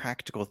of the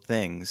practical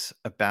things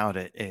about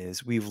it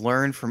is we've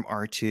learned from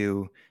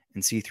R2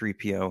 and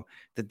C-3PO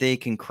that they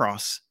can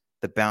cross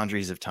the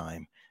boundaries of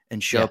time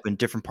and show up in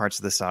different parts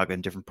of the saga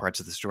and different parts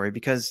of the story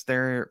because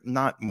they're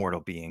not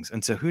mortal beings.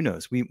 And so who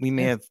knows? We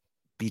may have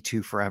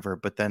B2 forever,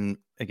 but then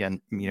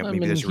again, maybe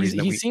there's a reason.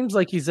 He seems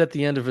like he's at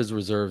the end of his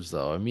reserves,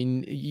 though. I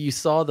mean, you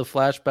saw the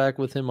flashback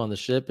with him on the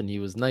ship, and he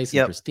was nice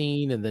and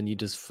pristine, and then you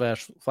just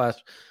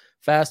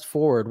fast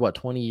forward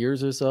 20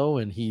 years or so,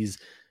 and he's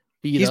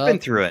been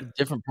through it.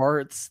 Different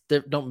parts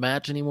that don't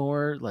match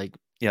anymore. Like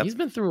he's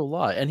been through a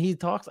lot, and he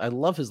talks. I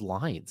love his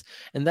lines,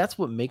 and that's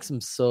what makes him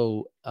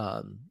so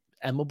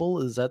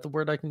amiable. Is that the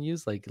word I can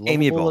use? Like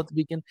amiable at the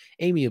beginning.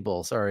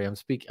 Amiable. Sorry,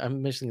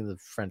 I'm missing the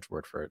French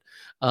word for it.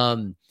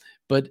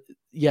 But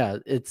yeah,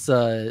 it's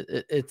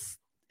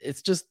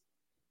just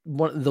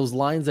one of those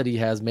lines that he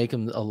has make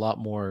him a lot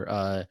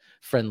more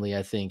friendly,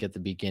 I think, at the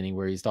beginning,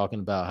 where he's talking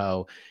about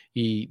how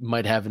he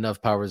might have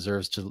enough power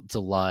reserves to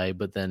lie,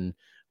 but then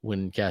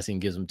when Cassian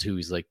gives him 2,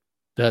 he's like,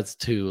 that's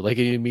 2. Like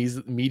it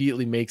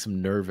immediately makes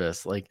him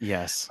nervous. Like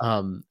yes,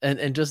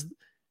 and just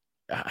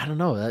I don't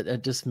know,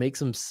 that just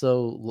makes him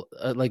so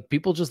like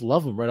people just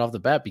love him right off the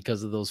bat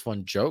because of those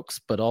fun jokes,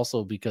 but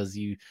also because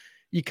you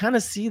kind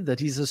of see that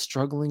he's a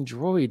struggling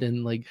droid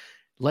and like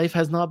life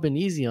has not been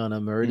easy on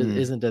him, or it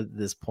isn't at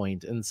this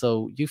point. And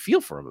so you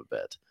feel for him a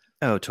bit.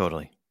 Oh,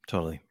 totally.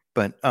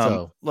 But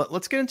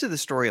let's get into the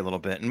story a little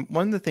bit. And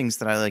one of the things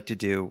that I like to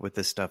do with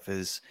this stuff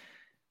is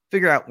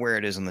figure out where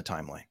it is in the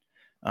timeline.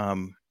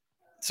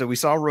 So we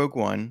saw Rogue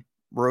One.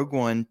 Rogue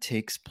One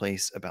takes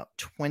place about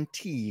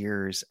 20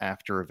 years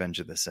after Revenge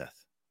of the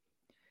Sith.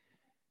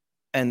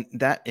 And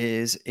that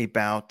is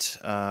about,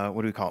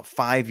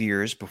 5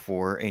 years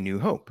before A New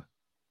Hope.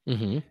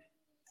 Mm-hmm.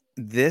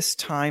 This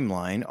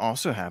timeline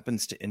also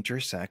happens to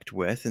intersect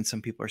with, and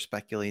some people are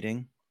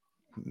speculating,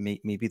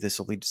 maybe this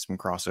will lead to some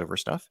crossover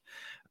stuff.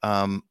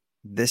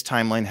 This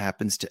timeline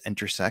happens to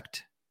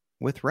intersect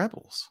with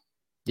Rebels.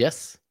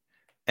 Yes.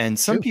 And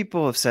some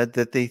people have said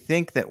that they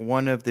think that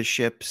one of the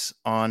ships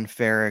on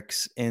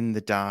Ferrix in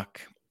the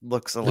dock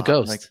looks a lot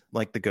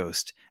like the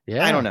Ghost.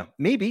 Yeah. I don't know.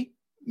 Maybe.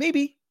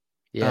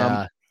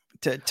 Yeah.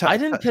 I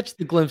didn't catch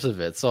the glimpse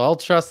of it, so I'll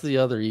trust the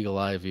other Eagle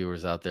Eye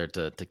viewers out there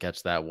to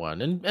catch that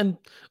one and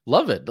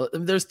love it.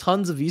 There's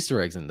tons of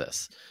Easter eggs in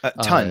this.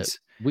 Tons.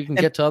 We can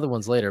get to other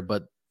ones later,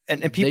 but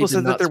and people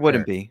said that there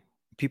wouldn't be.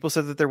 People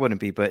said that there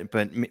wouldn't be,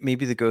 but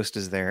maybe the ghost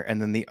is there.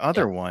 And then the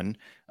other one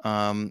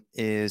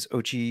is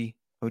Ochi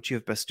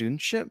of Bestun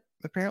ship,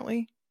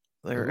 apparently.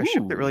 A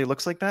ship that really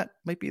looks like that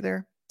might be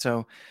there.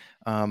 So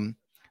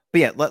but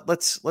yeah,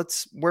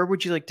 let's where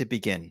would you like to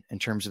begin in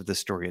terms of the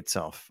story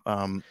itself?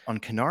 On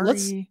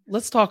Kenari?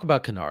 Let's talk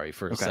about Kenari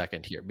for a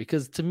second here,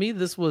 because to me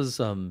this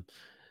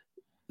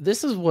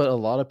is what a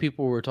lot of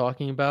people were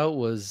talking about,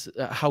 was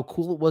how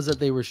cool it was that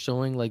they were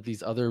showing like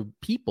these other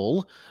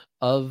people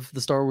of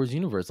the Star Wars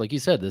universe. Like you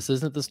said, this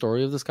isn't the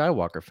story of the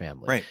Skywalker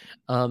family. Right.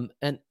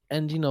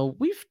 And you know,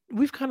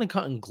 we've kind of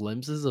gotten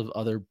glimpses of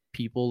other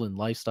people and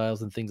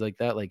lifestyles and things like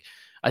that. Like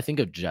I think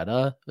of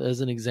Jedha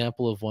as an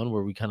example of one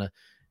where we kind of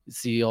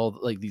see all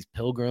like these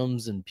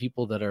pilgrims and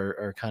people that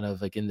are kind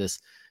of like in this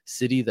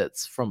city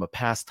that's from a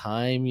past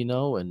time, you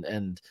know,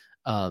 and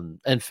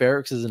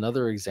Ferrix is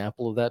another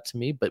example of that to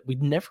me, but we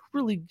never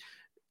really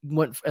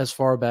went as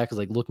far back as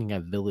like looking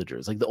at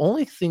villagers. Like the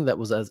only thing that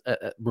was as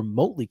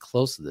remotely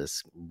close to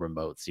this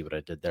see what I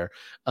did there,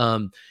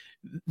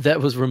 that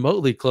was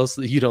remotely close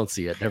to, you don't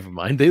see it, never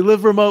mind, they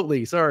live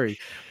remotely, sorry,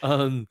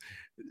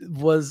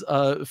 was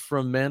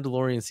from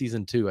Mandalorian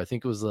season 2. I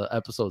think it was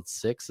episode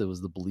 6. It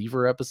was the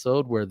Believer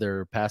episode where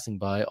they're passing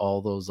by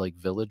all those like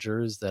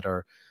villagers that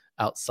are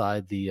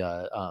outside the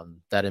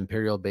that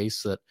Imperial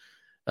base that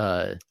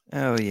that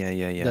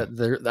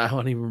they're, I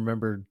don't even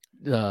remember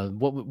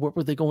what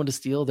were they going to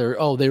steal there.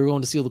 They were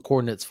going to steal the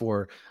coordinates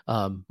for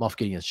Moff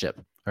Gideon's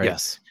ship, right?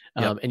 Yes.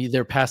 And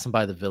they're passing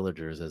by the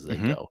villagers as they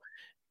go,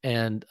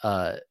 and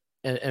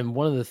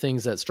one of the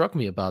things that struck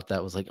me about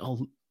that was like,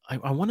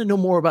 I want to know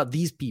more about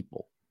these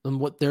people and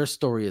what their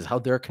story is, how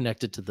they're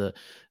connected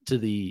to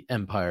the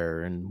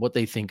Empire, and what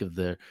they think of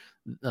the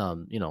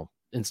you know,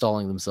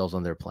 installing themselves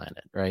on their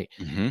planet, right?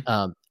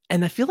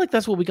 And I feel like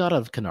that's what we got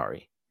out of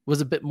Kenari. Was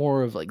a bit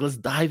more of like, let's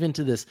dive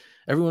into this.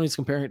 Everyone is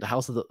comparing it to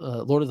House of the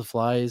Lord of the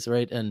Flies,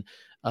 right? And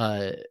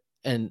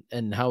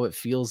how it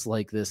feels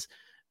like this,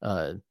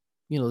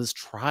 you know, this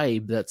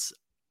tribe that's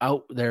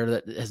out there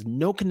that has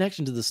no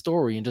connection to the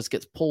story and just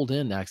gets pulled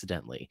in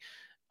accidentally.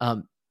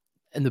 And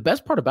the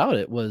best part about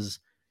it was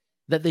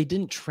that they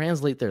didn't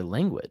translate their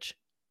language.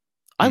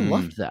 I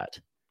loved that.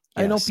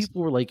 Yes. I know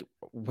people were like,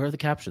 where are the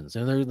captions?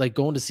 And they're like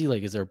going to see,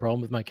 like, is there a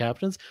problem with my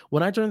captions?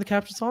 When I turn the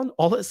captions on,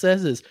 all it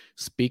says is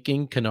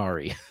speaking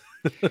Kenari.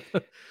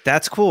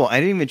 That's cool. I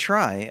didn't even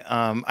try.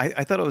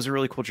 I thought it was a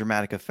really cool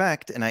dramatic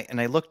effect, and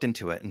I looked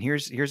into it, and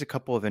here's a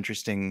couple of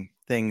interesting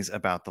things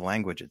about the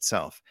language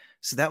itself.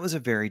 So that was a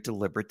very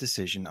deliberate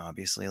decision,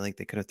 obviously. Like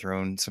they could have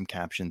thrown some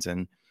captions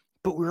in,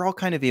 but we were all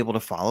kind of able to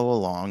follow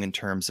along in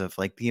terms of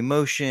like the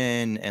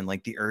emotion and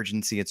like the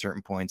urgency at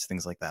certain points,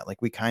 things like that.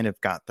 Like we kind of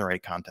got the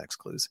right context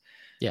clues.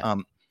 Yeah.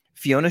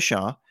 Fiona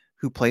Shaw,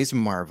 who plays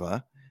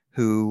Marva,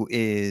 who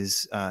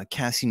is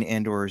Cassian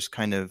Andor's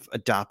kind of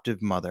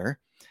adoptive mother,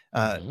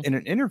 in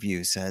an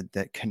interview said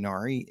that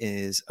Kenari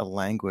is a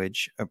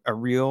language, a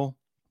real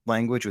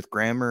language with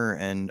grammar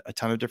and a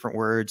ton of different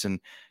words. And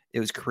it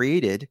was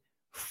created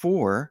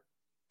for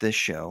this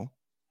show.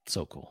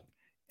 So cool.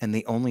 And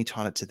they only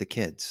taught it to the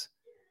kids.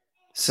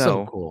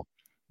 So cool.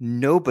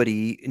 No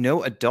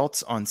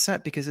adults on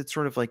set, because it's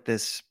sort of like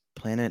this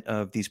planet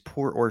of these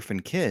poor orphan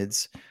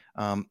kids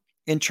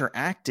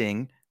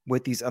interacting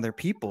with these other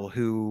people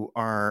who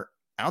are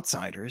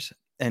outsiders,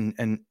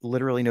 and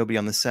literally nobody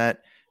on the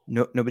set,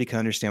 nobody can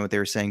understand what they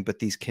were saying, but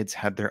these kids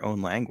had their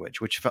own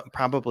language, which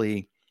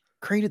probably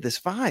created this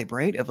vibe,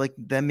 right? Of like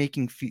them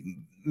making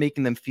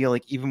them feel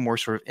like even more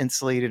sort of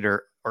insulated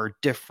or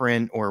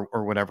different or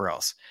whatever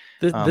else.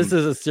 This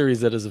is a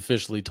series that is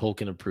officially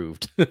Tolkien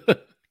approved.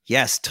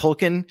 Yes,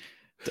 Tolkien.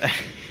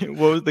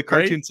 Well, the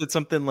cartoon right? Said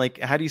something like,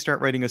 how do you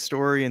start writing a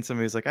story? And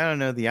somebody was like, I don't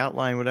know, the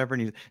outline, whatever.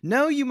 And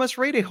no, you must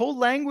write a whole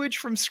language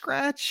from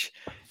scratch.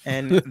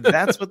 And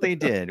that's what they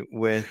did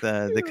with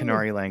the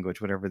Kenari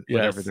language, whatever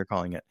they're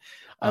calling it.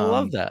 I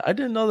love that. I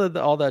didn't know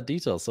that all that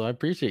detail, so I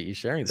appreciate you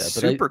sharing that.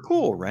 But super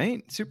cool,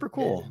 right? Super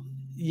cool.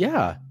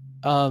 Yeah.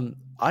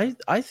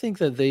 I think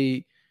that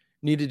they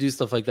need to do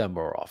stuff like that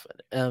more often.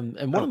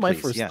 And one of my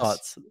first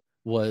thoughts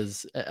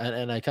was,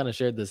 and I kind of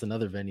shared this in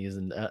other venues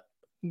and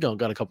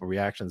got a couple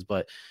reactions,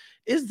 but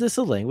is this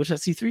a language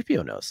that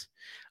C-3PO knows?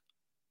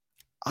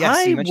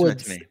 Yes, you mentioned that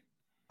to me.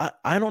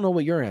 I don't know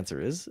what your answer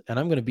is, and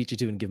I'm going to beat you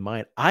to and give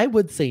mine. I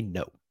would say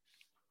no.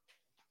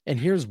 And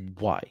here's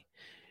why.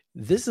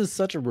 This is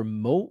such a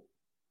remote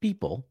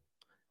people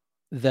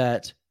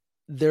that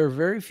there are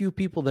very few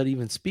people that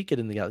even speak it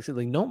in the galaxy.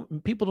 Like, no,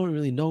 people don't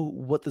really know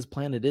what this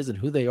planet is and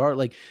who they are.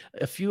 Like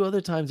a few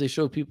other times they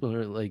show people who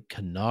are like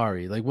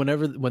Kenari, like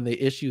when they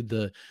issued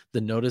the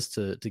notice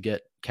to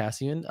get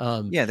Cassian.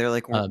 They're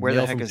like, where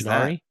the heck is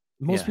Kenari? That?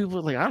 Most people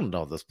are like, I don't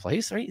know this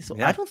place, right? So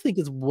I don't think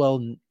it's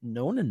well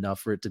known enough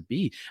for it to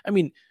be. I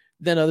mean,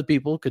 then other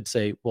people could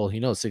say, well, he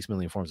knows 6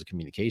 million forms of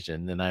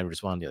communication. And I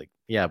respond to like,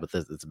 yeah, but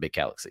it's a big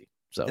galaxy.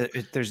 So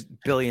there's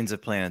billions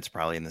of planets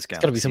probably in this galaxy.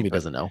 It's gotta be somebody who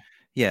doesn't know.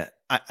 Yeah,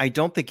 I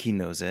don't think he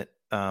knows it.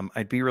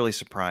 I'd be really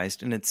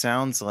surprised. And it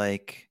sounds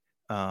like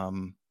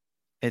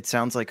it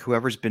sounds like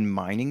whoever's been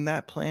mining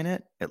that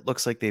planet, it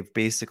looks like they've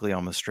basically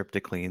almost stripped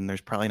it clean.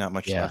 There's probably not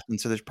much Yeah. left. And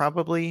so there's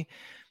probably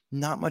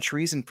not much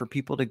reason for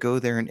people to go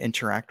there and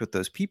interact with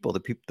those people,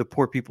 the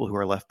poor people who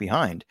are left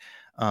behind.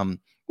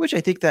 Which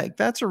I think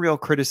that's a real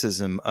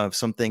criticism of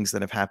some things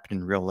that have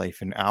happened in real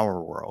life in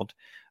our world,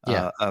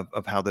 Yeah.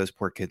 of how those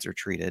poor kids are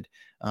treated.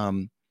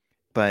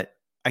 But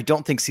I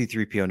don't think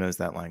C-3PO knows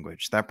that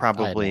language. That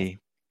probably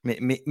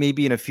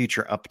maybe in a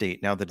future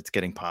update now that it's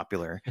getting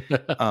popular.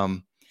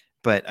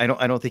 But I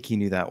don't think he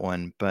knew that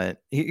one.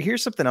 But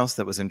here's something else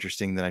that was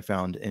interesting that I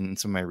found in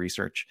some of my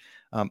research.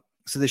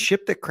 So the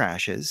ship that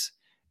crashes,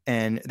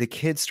 and the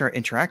kids start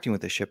interacting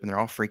with the ship, and they're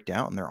all freaked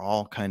out, and they're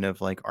all kind of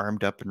like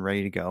armed up and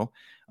ready to go.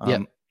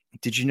 Yeah.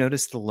 Did you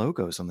notice the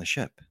logos on the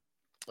ship?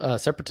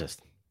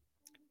 Separatist.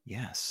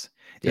 Yes,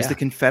 it's the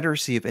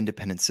Confederacy of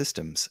Independent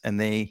Systems, and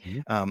they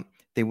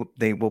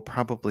will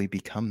probably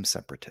become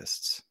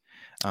separatists.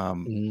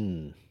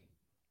 So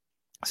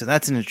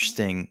that's an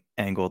interesting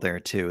angle there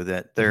too,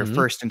 that their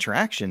first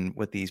interaction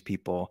with these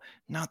people,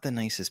 not the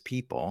nicest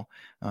people.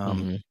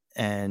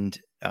 And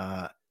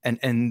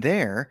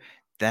there,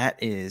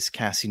 that is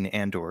Cassian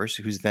Andor's,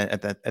 who's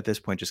that at this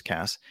point just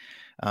Cass,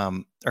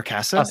 or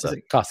Casa.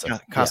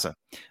 Casa.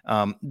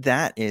 Yeah.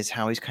 That is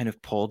how he's kind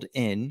of pulled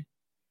in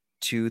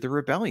to the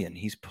rebellion.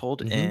 He's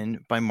pulled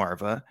in by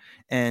Marva,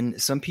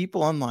 and some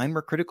people online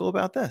were critical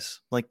about this.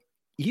 Like,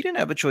 he didn't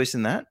have a choice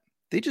in that.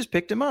 They just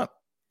picked him up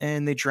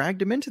and they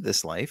dragged him into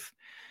this life.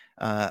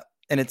 And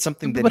it's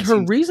something that. But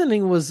her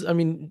reasoning was, I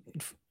mean,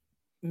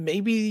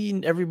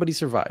 maybe everybody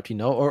survived,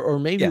 or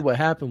maybe what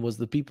happened was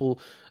the people,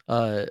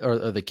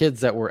 or the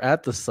kids that were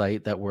at the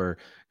site that were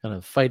kind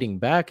of fighting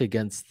back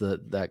against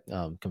that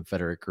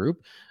Confederate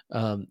group.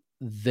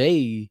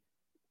 They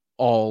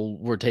all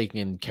were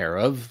taken care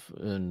of,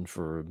 and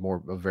for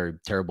a very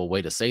terrible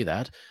way to say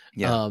that.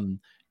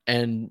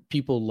 And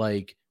people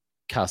like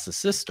Casa's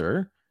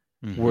sister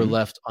were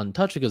left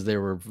untouched because they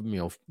were,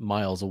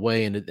 miles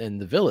away in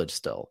the village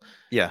still.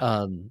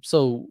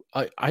 So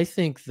I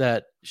think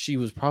that she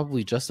was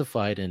probably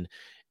justified in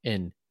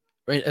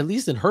right, at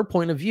least in her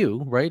point of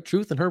view, right?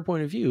 Truth in her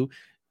point of view,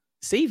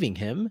 saving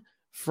him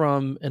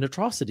from an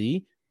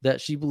atrocity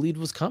that she believed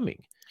was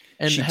coming,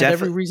 and she had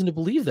every reason to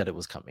believe that it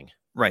was coming.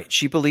 Right.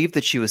 She believed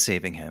that she was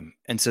saving him.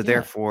 And so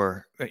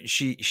therefore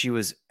she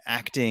was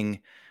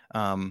acting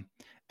on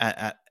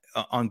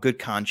good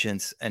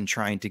conscience and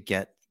trying to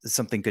get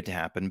something good to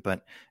happen.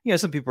 But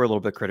some people are a little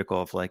bit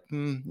critical of like,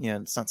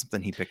 it's not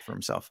something he picked for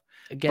himself.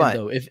 Again,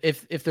 though,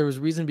 if there was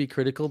reason to be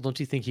critical, don't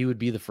you think he would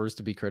be the first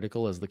to be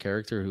critical as the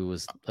character who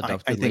was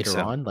adopted later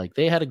on? Like,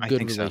 they had a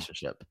good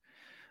relationship.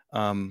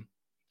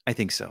 I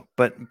think so.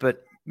 But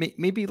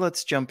maybe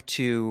let's jump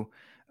to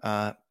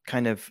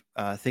kind of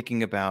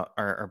thinking about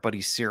our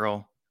buddy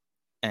Cyril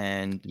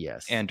and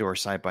Andor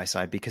side by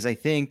side, because I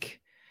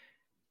think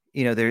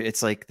there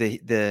it's like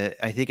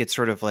I think it's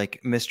sort of like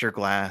Mr.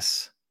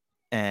 Glass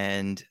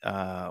and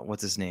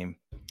what's his name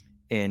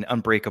in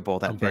Unbreakable,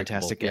 that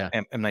fantastic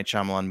M. Night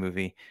Shyamalan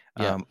movie.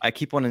 I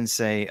keep wanting to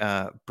say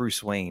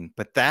Bruce Wayne,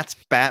 but that's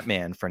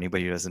Batman for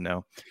anybody who doesn't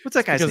know. What's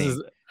that guy's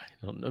name?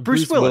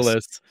 Bruce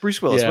Willis.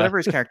 Bruce Willis, whatever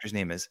his character's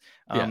name is.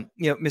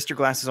 Mr.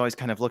 Glass is always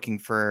kind of looking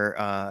for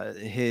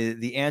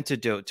the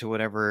antidote to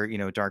whatever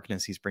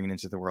darkness he's bringing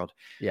into the world.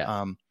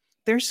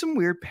 There's some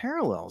weird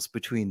parallels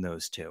between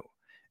those two,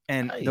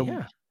 and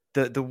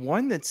the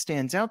one that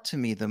stands out to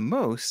me the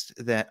most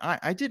that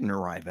I didn't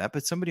arrive at,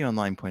 but somebody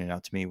online pointed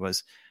out to me,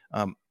 was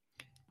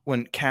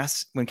when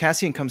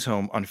Cassian comes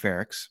home on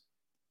Ferrix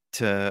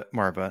to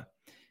Marva.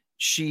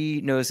 She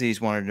knows that he's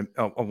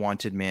a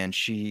wanted man.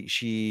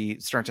 She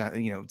starts out,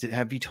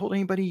 have you told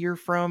anybody you're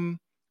from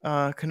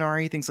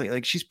Kenari? Things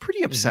like she's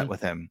pretty upset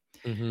with him.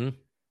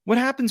 What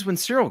happens when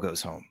Cyril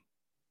goes home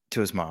to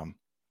his mom?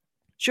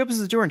 She opens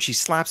the door and she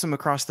slaps him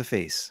across the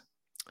face.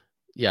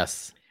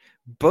 Yes.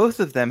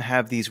 Both of them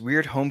have these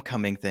weird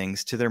homecoming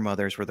things to their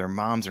mothers where their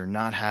moms are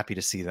not happy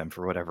to see them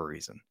for whatever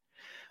reason.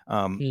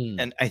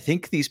 And I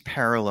think these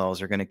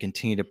parallels are going to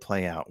continue to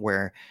play out,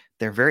 where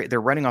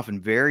they're running off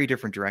in very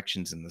different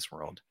directions in this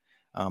world,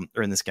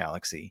 or in this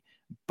galaxy,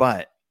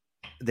 but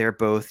they're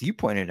both, you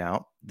pointed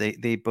out,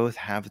 they both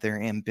have their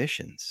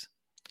ambitions.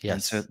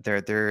 And so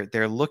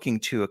they're looking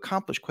to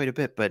accomplish quite a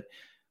bit, but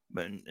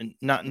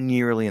not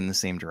nearly in the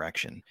same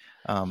direction.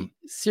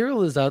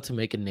 Cyril is out to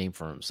make a name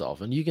for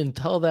himself, and you can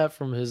tell that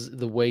from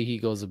the way he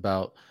goes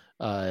about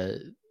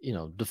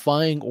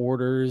defying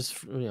orders,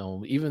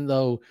 even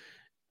though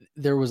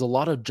there was a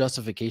lot of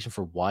justification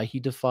for why he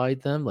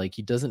defied them. Like,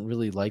 he doesn't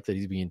really like that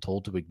he's being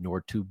told to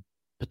ignore 2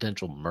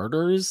 potential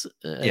murders,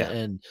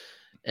 and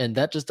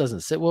that just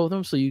doesn't sit well with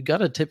him. So you got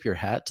to tip your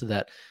hat to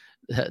that,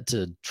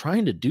 to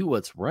trying to do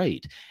what's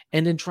right.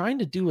 And in trying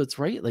to do what's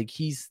right, like,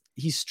 he's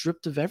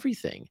stripped of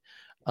everything.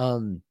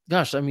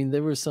 Gosh, I mean,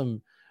 there was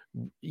some,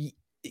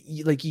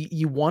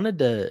 you wanted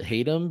to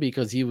hate him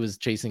because he was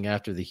chasing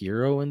after the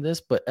hero in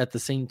this, but at the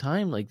same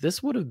time, like,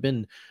 this would have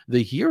been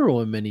the hero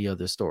in many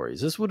other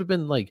stories. This would have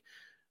been like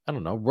I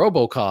don't know,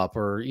 RoboCop,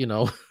 or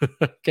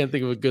can't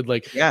think of a good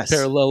Yes,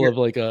 parallel of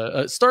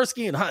a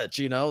Starsky and Hutch.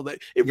 It you're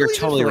really did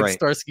totally feel like right.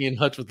 Starsky and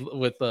Hutch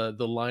with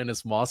the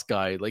Linus Moss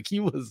guy. Like he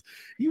was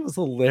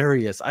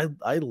hilarious.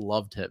 I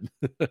loved him,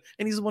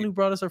 and he's the one who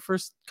brought us our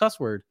first cuss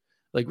word,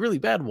 like really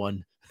bad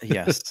one.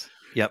 Yes.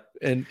 Yep.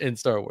 in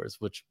Star Wars,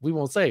 which we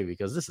won't say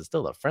because this is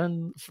still a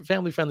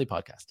family friendly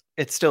podcast.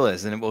 It still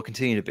is, and it will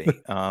continue to be.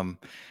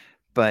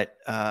 But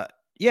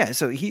yeah,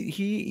 so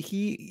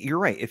you're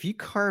right. If you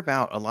carve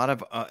out a lot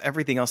of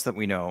everything else that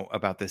we know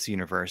about this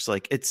universe,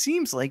 like it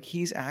seems like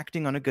he's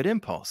acting on a good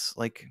impulse.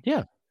 Like,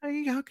 Yeah.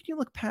 how can you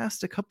look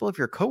past a couple of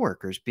your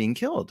coworkers being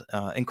killed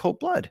in cold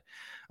blood?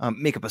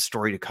 Make up a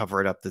story to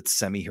cover it up that's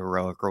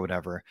semi-heroic or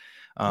whatever.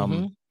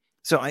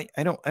 So I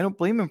don't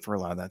blame him for a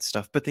lot of that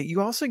stuff. But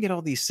you also get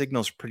all these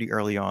signals pretty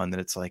early on that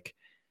it's like,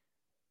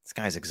 this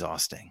guy's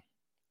exhausting.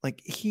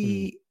 Like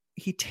he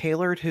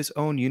tailored his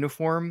own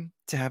uniform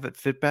to have it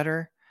fit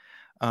better.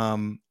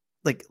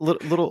 Like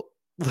little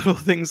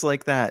things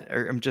like that.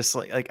 Or I'm just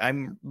like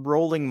I'm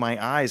rolling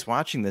my eyes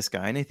watching this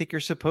guy, and I think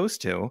you're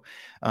supposed to.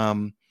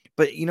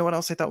 But you know what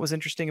else I thought was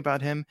interesting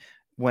about him?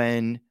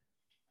 When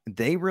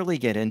they really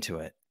get into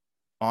it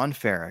on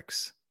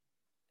Ferrix,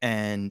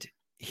 and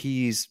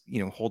he's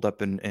holed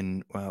up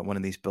in one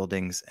of these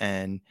buildings,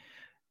 and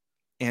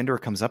Andor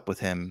comes up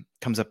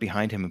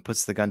behind him and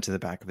puts the gun to the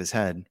back of his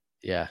head.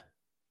 Yeah.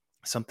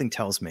 Something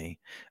tells me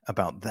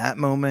about that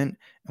moment,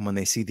 and when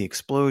they see the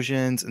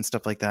explosions and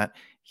stuff like that,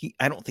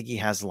 I don't think he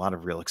has a lot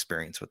of real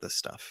experience with this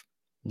stuff.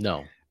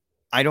 No.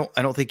 I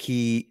think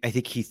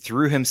he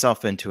threw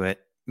himself into it,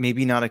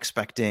 maybe not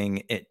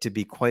expecting it to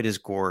be quite as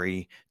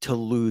gory, to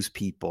lose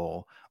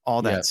people,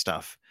 all that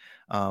stuff.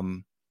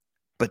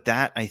 But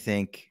that, I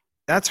think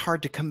that's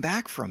hard to come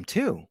back from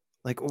too.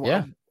 Like,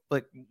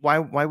 like why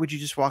would you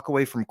just walk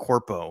away from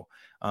Corpo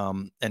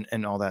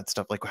and all that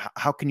stuff? Like,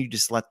 how can you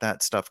just let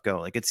that stuff go?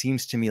 Like, it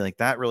seems to me like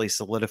that really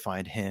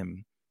solidified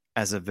him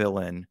as a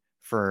villain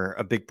for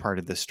a big part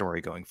of the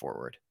story going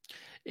forward.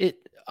 You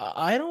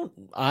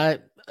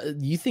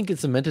think it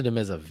cemented him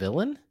as a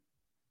villain?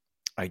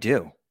 I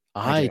do.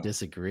 I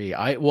disagree.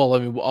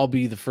 I'll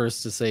be the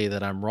first to say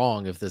that I'm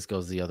wrong if this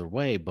goes the other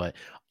way, but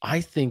I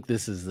think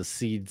this is the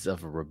seeds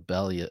of a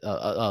rebellion,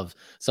 of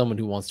someone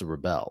who wants to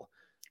rebel.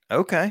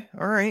 Okay.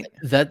 All right.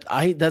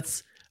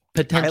 That's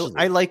potentially.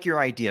 I like your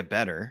idea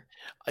better.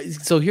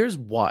 So here's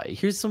why.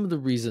 Here's some of the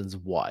reasons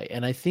why.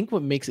 And I think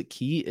what makes it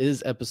key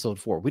is episode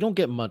 4. We don't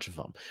get much of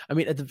them. I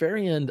mean, at the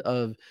very end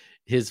of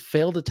his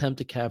failed attempt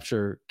to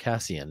capture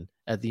Cassian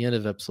at the end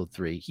of episode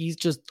 3, he's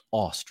just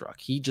awestruck.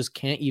 He just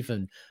can't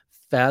even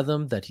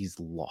fathom that he's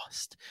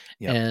lost.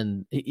 Yep.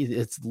 And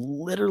it's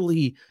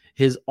literally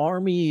his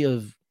army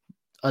of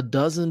a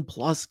dozen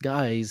plus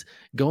guys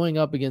going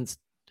up against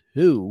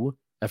 2.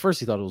 At first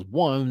he thought it was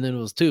 1, then it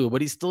was 2,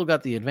 but he still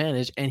got the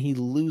advantage, and he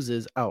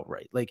loses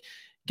outright. Like,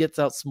 gets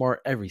outsmart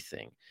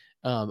everything.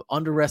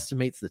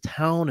 Underestimates the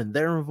town and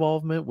their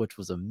involvement, which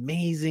was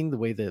amazing. The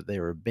way that they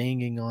were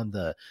banging on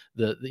the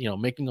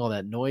making all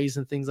that noise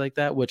and things like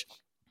that, which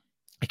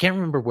I can't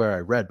remember where I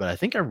read, but I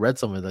think I read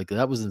something like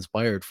that was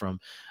inspired from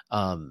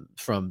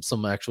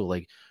some actual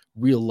like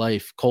real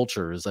life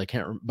cultures.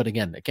 But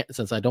again,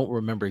 since I don't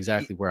remember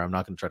exactly where, I'm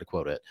not going to try to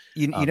quote it.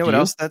 You know what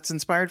else that's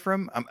inspired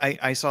from?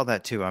 I saw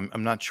that too.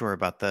 I'm not sure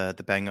about the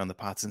banging on the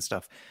pots and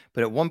stuff,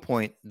 but at one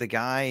point, the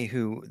guy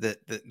who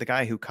the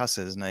guy who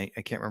cusses, and I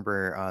can't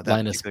remember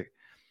that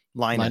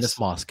Linus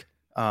Mosk.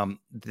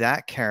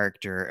 That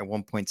character at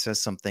one point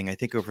says something, I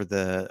think over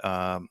the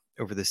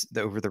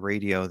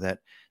radio, that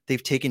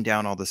they've taken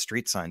down all the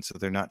street signs, so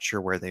they're not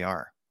sure where they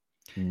are.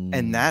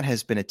 And that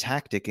has been a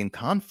tactic in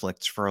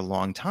conflicts for a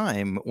long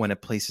time when a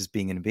place is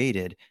being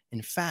invaded.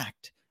 In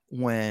fact,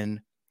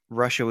 when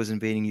Russia was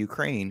invading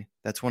Ukraine,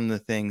 that's one of the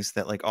things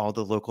that like all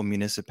the local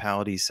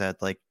municipalities said,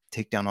 like,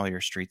 take down all your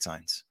street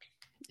signs.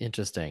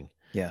 Interesting.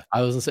 Yeah.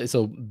 I was gonna say,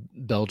 so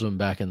Belgium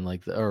back in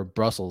or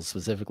Brussels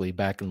specifically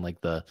back in like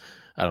the,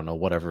 I don't know,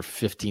 whatever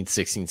 15th,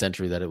 16th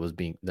century that it was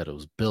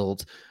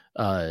built,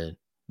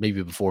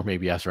 maybe before,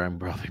 maybe after, I'm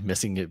probably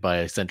missing it by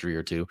a century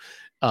or two.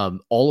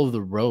 All of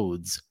the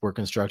roads were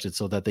constructed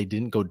so that they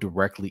didn't go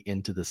directly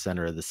into the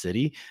center of the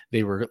city.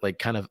 They were like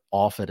kind of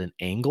off at an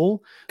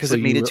angle. Because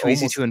it made it too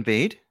easy to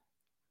invade?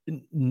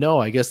 No,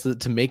 I guess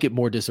to make it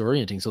more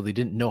disorienting. So they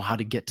didn't know how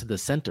to get to the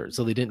center.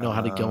 So they didn't know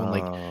how to go and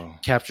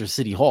like capture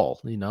City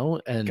Hall,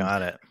 and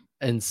got it.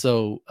 And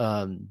so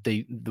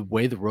the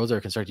way the roads are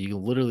constructed, you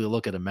can literally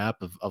look at a map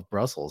of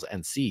Brussels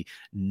and see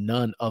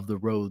none of the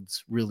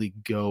roads really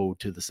go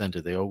to the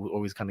center. They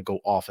always kind of go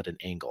off at an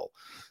angle.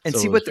 And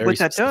see what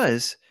that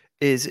does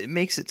is it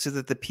makes it so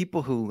that the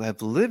people who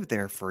have lived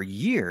there for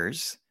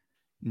years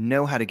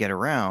know how to get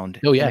around.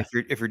 Oh yeah.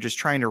 And if you're just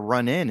trying to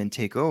run in and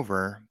take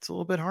over, it's a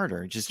little bit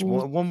harder. Just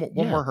one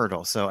more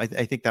hurdle. So I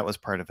think that was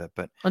part of it.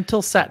 But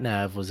until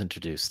SatNav was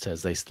introduced,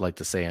 as they like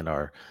to say in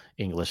our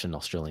English and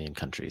Australian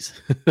countries,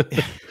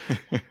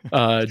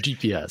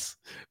 GPS.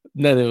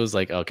 Then it was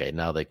like, okay,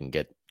 now they can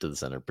get to the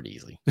center pretty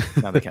easily.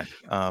 Now they can.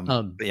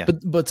 But yeah.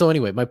 But so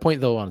anyway, my point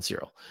though on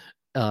Syril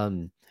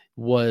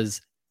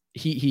was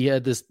he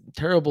had this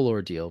terrible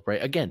ordeal,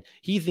 right? Again,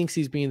 he thinks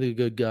he's being the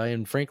good guy,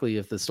 and frankly,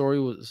 if the story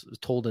was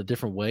told a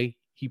different way,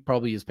 he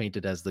probably is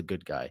painted as the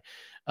good guy.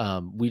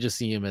 We just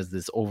see him as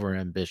this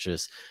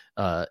overambitious,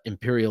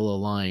 imperial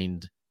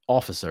aligned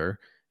officer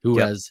who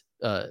has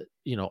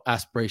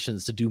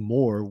aspirations to do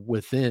more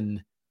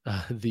within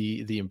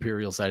the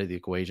imperial side of the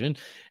equation,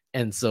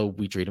 and so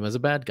we treat him as a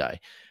bad guy.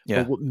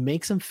 But what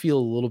makes him feel a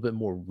little bit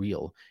more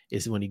real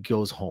is when he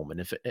goes home.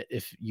 And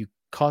if you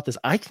caught this,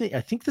 I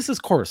think this is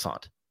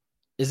Coruscant.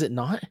 Is it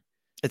not?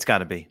 It's got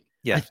to be.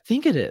 Yeah, I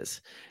think it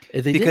is.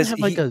 They didn't have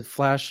like a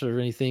flash or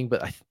anything,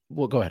 but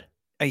well, go ahead.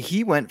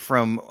 He went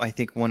from, I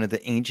think, one of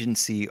the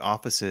agency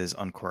offices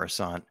on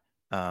Coruscant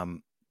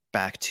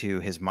back to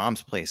his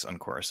mom's place on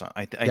Coruscant.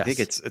 I think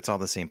it's all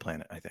the same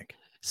planet, I think.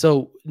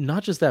 So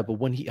not just that, but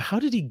how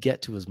did he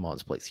get to his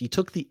mom's place? He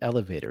took the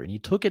elevator and he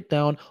took it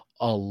down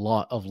a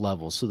lot of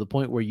levels to the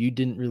point where you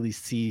didn't really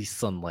see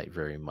sunlight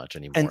very much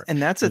anymore. And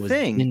that's a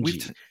thing.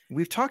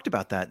 We've talked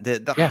about that.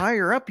 The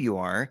higher up you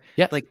are,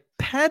 like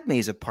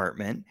Padme's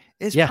apartment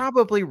is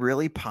probably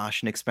really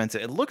posh and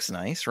expensive. It looks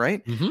nice,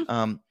 right?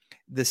 Mm-hmm.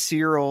 The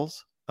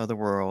Cyrils of the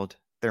world,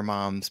 their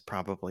moms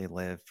probably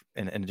live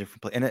in a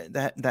different place, and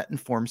that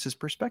informs his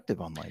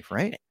perspective on life,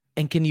 right?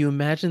 And can you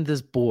imagine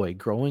this boy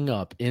growing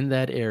up in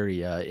that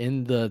area,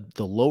 in the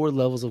lower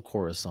levels of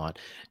Coruscant,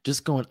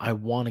 just going, I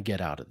want to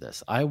get out of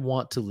this. I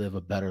want to live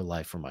a better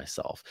life for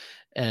myself.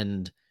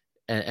 And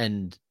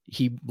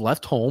he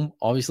left home,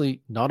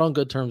 obviously not on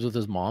good terms with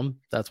his mom.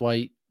 That's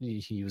why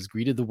he was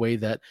greeted the way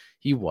that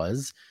he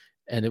was.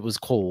 And it was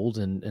cold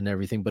and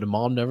everything. But a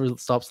mom never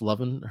stops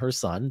loving her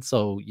son.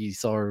 So you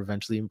saw her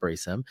eventually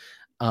embrace him.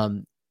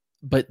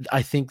 But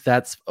I think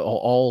that's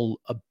all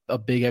a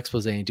big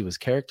expose into his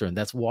character. And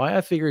that's why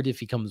I figured if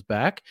he comes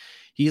back,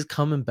 he's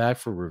coming back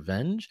for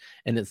revenge.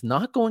 And it's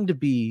not going to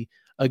be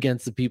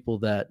against the people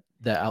that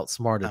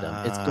outsmarted him.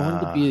 It's going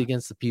to be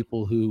against the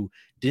people who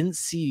didn't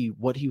see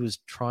what he was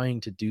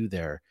trying to do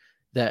there,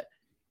 that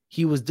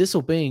he was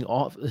disobeying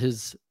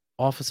his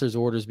officer's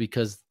orders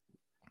because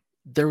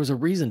there was a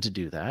reason to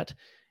do that.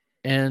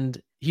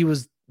 And he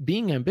was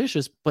being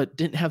ambitious, but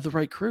didn't have the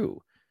right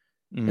crew.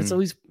 And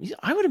so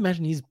I would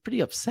imagine he's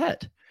pretty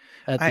upset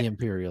at the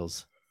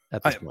Imperials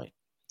at this point.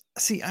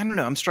 See, I don't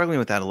know. I'm struggling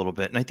with that a little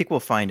bit. And I think we'll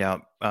find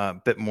out a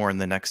bit more in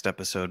the next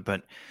episode.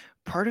 But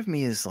part of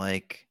me is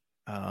like,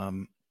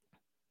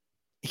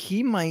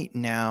 he might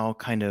now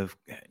kind of,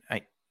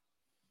 I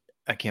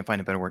can't find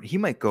a better word. He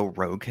might go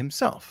rogue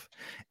himself.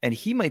 And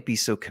he might be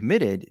so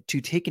committed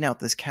to taking out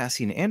this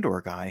Cassian Andor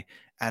guy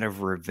out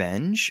of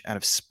revenge, out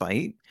of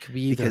spite. Could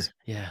be either.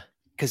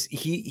 Because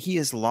he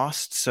has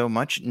lost so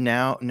much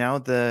now.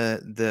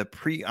 The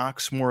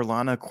pre-Ox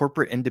Morlana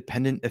corporate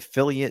independent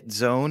affiliate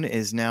zone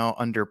is now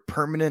under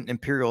permanent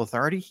Imperial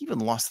authority. He even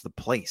lost the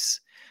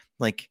place.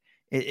 Like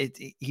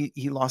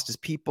he lost his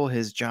people,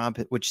 his job,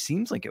 which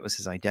seems like it was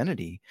his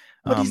identity.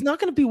 But he's not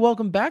going to be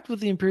welcomed back with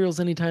the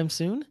Imperials anytime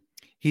soon.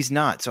 He's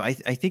not. So I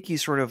think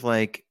he's sort of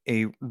like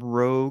a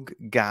rogue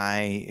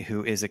guy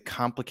who is a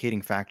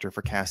complicating factor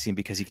for Cassian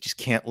because he just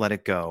can't let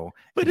it go.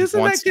 But isn't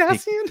that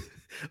Cassian?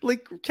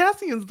 Like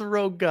Cassian's the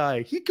rogue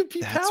guy. He could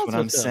be. That's what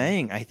I'm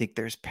saying. I think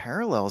there's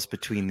parallels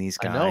between these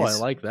guys. I know. I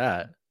like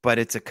that. But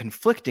it's a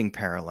conflicting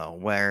parallel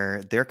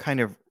where they're kind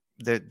of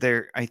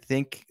they're. I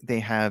think they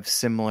have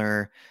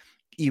similar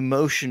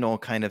emotional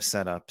kind of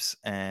setups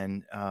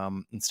and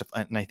stuff.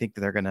 And I think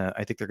they're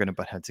gonna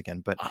butt heads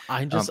again. But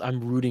I'm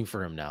rooting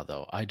for him now,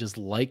 though. I just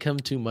like him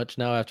too much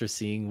now after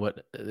seeing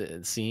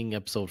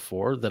episode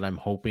 4 that I'm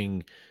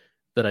hoping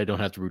that I don't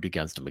have to root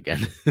against him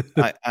again.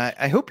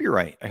 I hope you're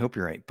right.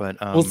 But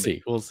we'll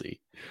see.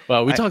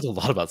 Well, we talked a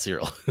lot about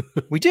Syril.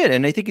 We did,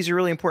 and I think he's a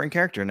really important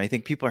character, and I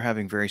think people are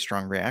having very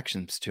strong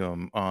reactions to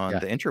him on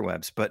the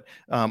interwebs. But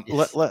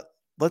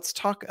let's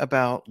talk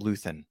about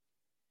Luthen.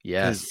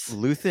 Yes,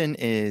 Luthen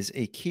is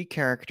a key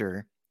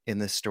character in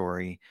this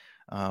story,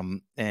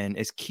 and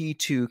is key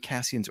to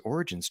Cassian's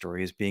origin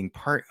story as being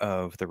part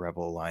of the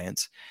Rebel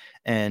Alliance.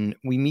 And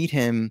we meet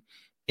him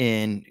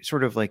in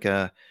sort of like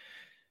a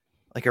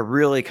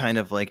really kind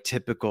of like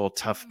typical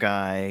tough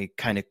guy,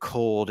 kind of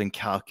cold and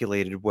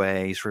calculated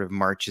way. He sort of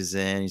marches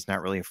in. He's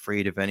not really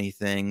afraid of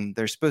anything.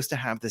 They're supposed to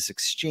have this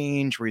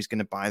exchange where he's going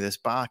to buy this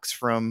box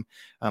from,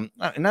 and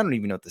I don't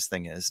even know what this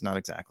thing is. Not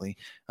exactly.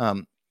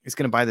 He's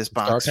going to buy this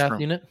box Starpath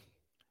unit.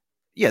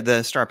 Yeah,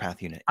 the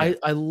Starpath unit. Yeah.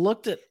 I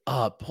looked it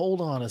up.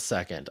 Hold on a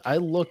second. I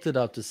looked it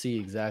up to see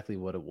exactly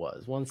what it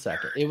was. 1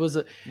 second. It was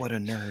what a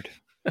nerd.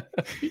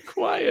 Be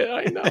quiet.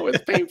 I know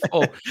it's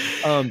painful.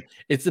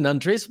 It's an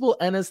untraceable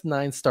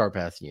NS9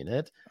 Starpath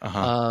unit.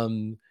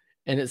 And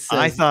it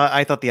says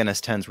I thought the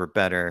NS10s were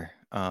better.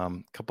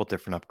 Couple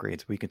different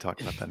upgrades. We can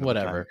talk about that.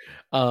 Whatever.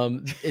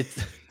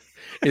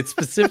 It's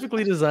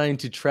specifically designed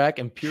to track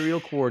Imperial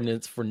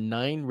coordinates for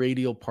 9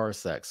 radial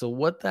parsecs. So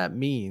what that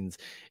means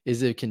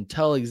is it can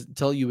tell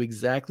you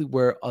exactly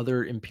where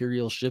other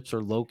Imperial ships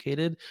are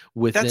located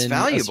within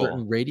a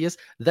certain radius.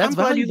 I'm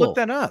glad you looked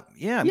that up.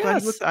 Yeah, I'm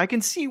glad you looked. I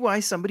can see why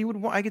somebody would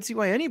want. I can see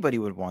why anybody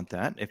would want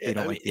that if they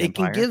don't like the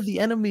Empire. It can give the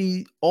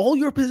enemy all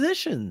your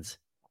positions.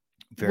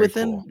 Very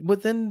cool.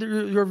 within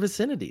your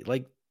vicinity.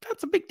 Like,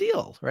 that's a big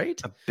deal,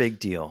 right? A big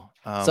deal.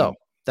 So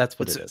that's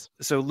what it is.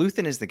 So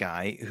Luthen is the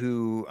guy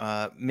who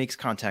makes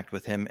contact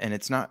with him, and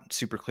it's not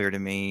super clear to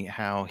me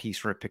how he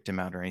sort of picked him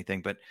out or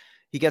anything, but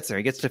he gets there.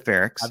 He gets to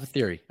Ferrix. I have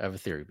a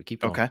theory, but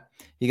keep going. Okay.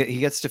 He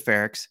gets to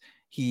Ferrix.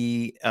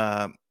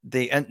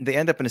 They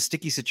end up in a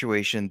sticky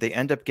situation. They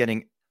end up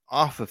getting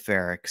off of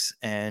Ferrix,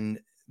 and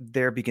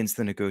there begins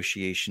the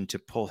negotiation to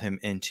pull him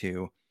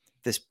into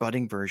this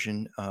budding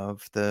version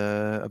of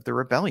the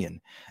rebellion.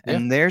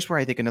 And there's where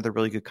I think another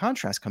really good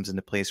contrast comes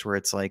into place, where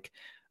it's like,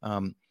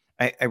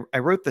 I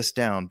wrote this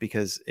down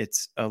because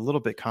it's a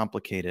little bit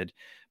complicated,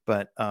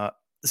 but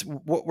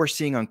what we're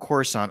seeing on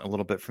Coruscant a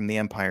little bit from the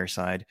Empire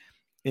side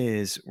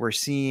is we're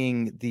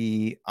seeing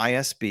the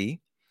ISB,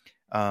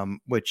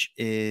 which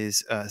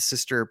is a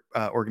sister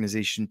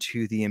organization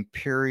to the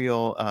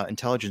Imperial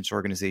Intelligence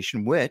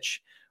Organization,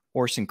 which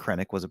Orson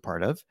Krennic was a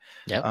part of,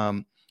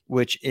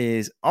 which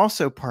is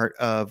also part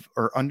of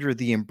or under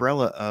the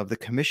umbrella of the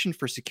Commission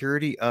for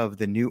Security of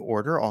the New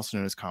Order, also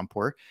known as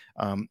Compor,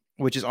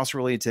 which is also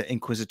related to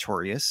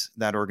Inquisitorius,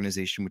 that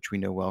organization, which we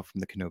know well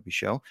from the Kenobi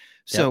show.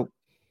 So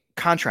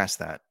contrast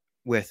that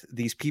with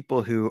these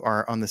people who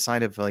are on the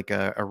side of like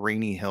a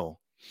rainy hill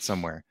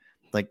somewhere,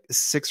 like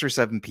 6 or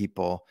 7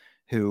 people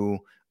who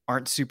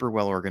aren't super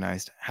well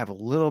organized, have a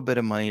little bit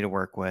of money to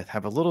work with,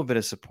 have a little bit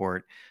of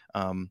support.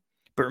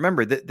 But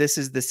remember that this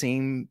is the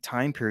same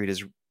time period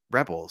as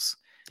Rebels.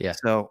 Yeah.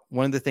 So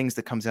one of the things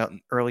that comes out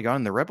early on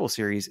in the Rebel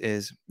series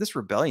is this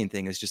rebellion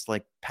thing is just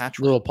like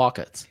patchwork. Little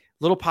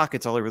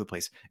pockets all over the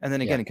place. And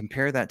then again,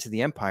 compare that to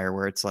the Empire,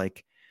 where it's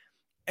like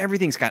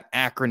everything's got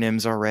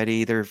acronyms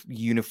already. They're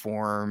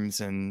uniforms,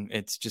 and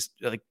it's just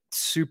like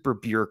super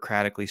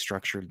bureaucratically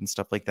structured and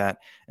stuff like that.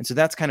 And so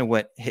that's kind of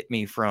what hit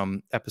me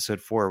from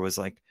episode 4 was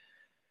like,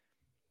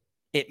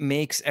 it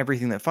makes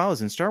everything that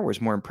follows in Star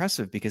Wars more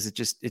impressive, because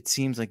it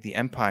seems like the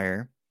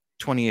Empire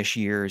 20-ish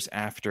years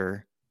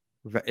after,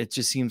 it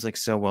just seems like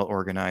so well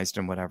organized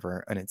and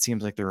whatever. And it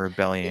seems like the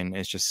rebellion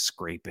is just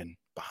scraping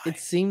by. It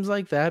seems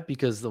like that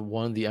because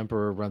the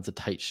Emperor runs a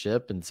tight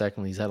ship, and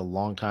secondly, he's had a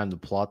long time to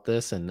plot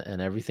this and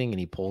everything, and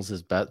he pulls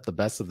the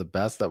best of the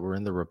best that were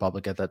in the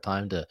Republic at that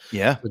time to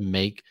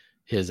make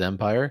his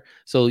empire.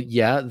 So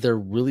they're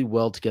really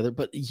well together,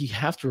 but you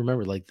have to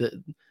remember, like,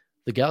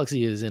 the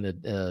galaxy is in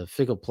a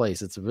fickle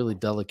place. It's really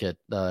delicate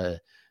to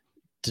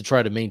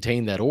try to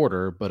maintain that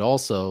order, but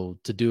also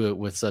to do it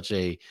with such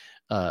a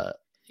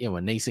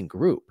nascent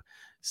group.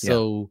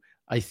 So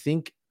I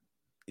think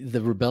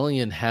the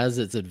rebellion has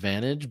its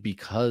advantage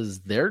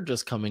because they're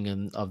just coming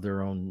in of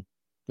their own,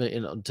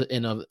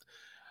 trying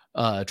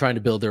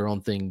to build their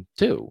own thing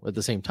too at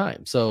the same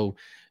time. So,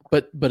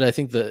 but I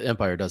think the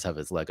Empire does have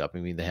its leg up. I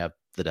mean, they have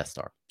the Death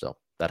Star, so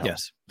that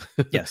helps.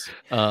 Yes.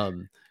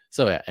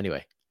 So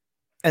anyway.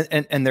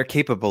 And they're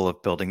capable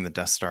of building the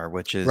Death Star,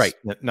 which is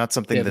not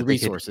something that the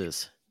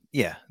resources.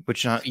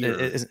 Which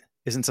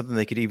isn't something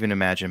they could even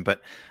imagine.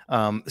 But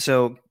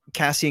so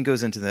Cassian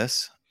goes into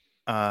this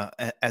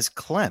as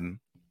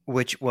Clem,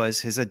 which was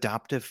his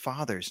adoptive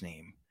father's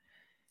name.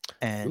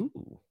 And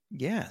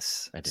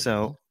yes,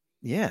 so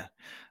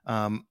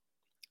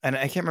and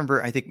I can't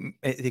remember. I think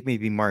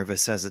maybe Marva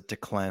says it to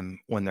Clem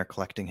when they're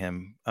collecting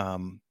him.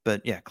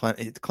 But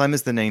Clem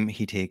is the name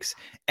he takes.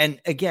 And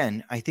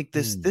again, I think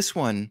this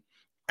one,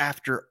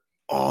 after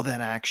all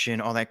that action,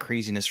 all that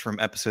craziness from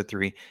episode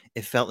 3,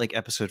 it felt like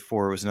episode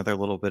 4 was another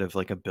little bit of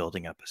like a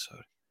building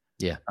episode.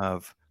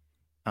 Of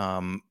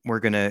we're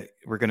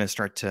gonna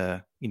start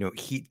to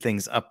heat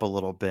things up a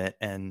little bit,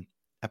 and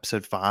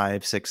episode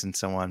 5, 6, and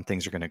so on,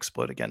 things are gonna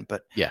explode again.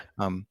 But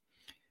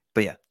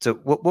so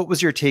what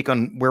was your take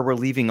on where we're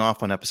leaving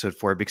off on episode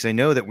 4? Because I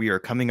know that we are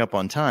coming up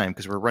on time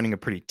because we're running a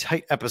pretty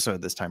tight episode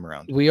this time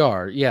around. We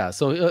are,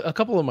 so a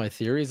couple of my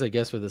theories, I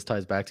guess, where this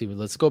ties back to,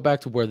 let's go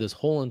back to where this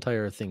whole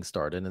entire thing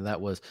started, and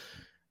that was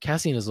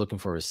Cassian is looking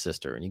for his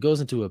sister, and he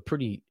goes into a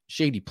pretty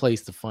shady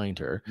place to find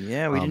her. We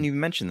didn't even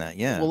mention that.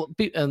 Well,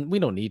 and we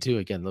don't need to.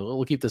 Again,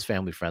 we'll keep this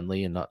family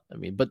friendly and not. I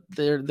mean, but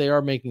they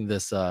are making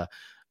this a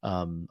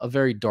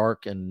very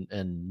dark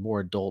and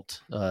more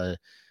adult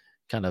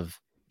kind of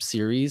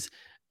series.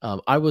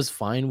 I was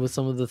fine with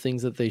some of the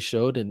things that they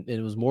showed, and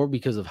it was more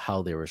because of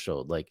how they were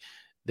showed. Like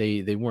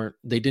they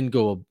didn't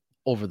go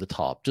over the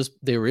top. Just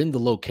they were in the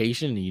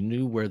location, and you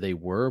knew where they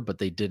were, but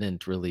they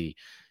didn't really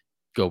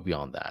go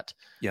beyond that.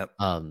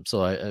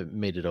 So I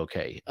made it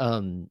okay.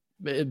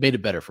 It made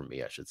it better for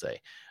me, I should say.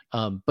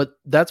 But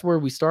that's where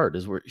we start,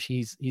 is where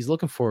he's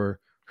looking for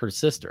his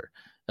sister,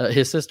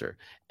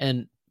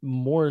 and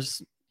more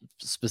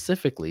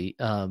specifically,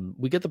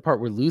 we get the part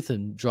where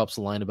Luthen drops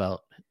a line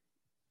about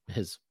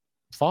his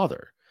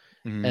father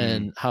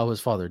and how his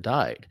father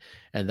died,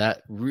 and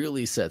that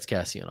really sets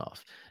Cassian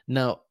off.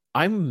 Now,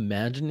 I'm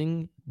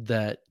imagining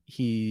that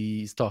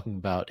he's talking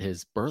about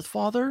his birth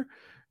father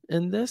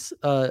in this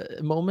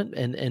moment,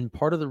 and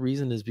part of the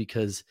reason is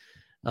because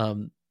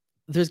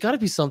there's got to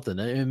be something.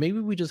 I mean, maybe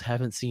we just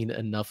haven't seen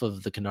enough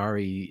of the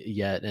Kenari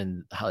yet,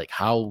 and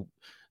how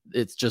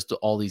it's just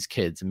all these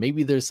kids. And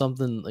maybe there's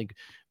something like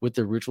with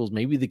their rituals,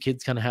 maybe the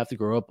kids kind of have to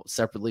grow up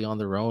separately on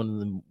their own,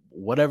 and then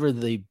whatever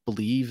they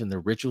believe in their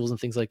rituals and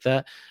things like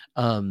that.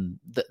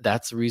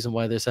 That's the reason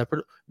why they're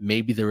separate.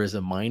 Maybe there is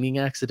a mining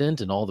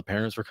accident and all the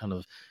parents were kind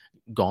of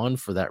gone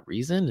for that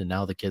reason, and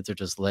now the kids are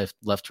just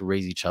left to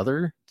raise each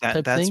other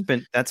type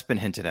thing. That's been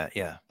hinted at.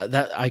 Yeah,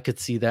 that I could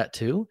see that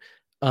too.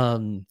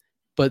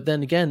 But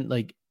then again,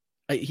 like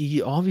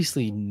he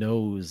obviously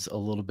knows a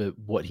little bit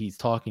what he's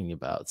talking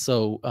about.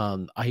 So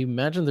I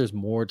imagine there's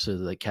more to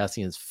like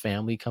Cassian's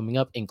family coming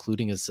up,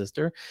 including his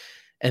sister.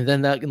 And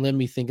then that led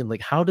me thinking,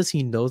 like, how does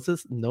he know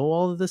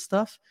all of this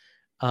stuff?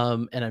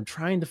 And I'm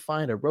trying to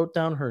find, I wrote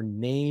down her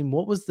name.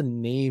 What was the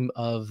name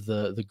of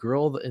the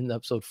girl in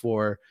episode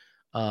 4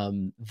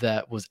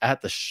 that was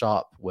at the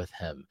shop with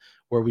him,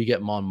 where we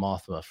get Mon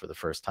Mothma for the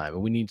first time?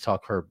 And we need to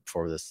talk her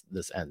before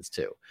this ends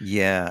too.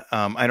 Yeah.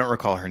 I don't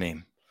recall her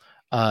name.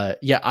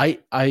 Yeah,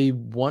 I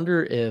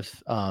wonder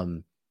if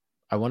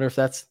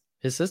that's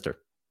his sister.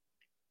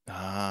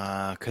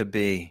 Could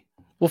be.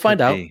 We'll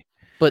find out.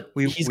 But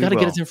he's got to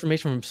get his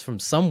information from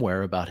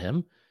somewhere about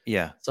him.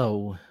 Yeah.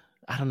 So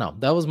I don't know.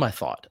 That was my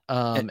thought.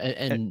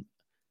 And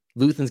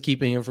Luthen's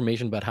keeping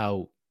information about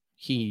how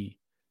he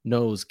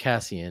knows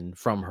Cassian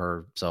from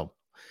her. So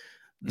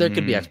there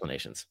could be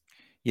explanations.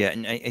 Yeah,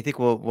 and I think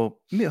we'll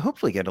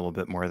hopefully get a little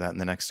bit more of that in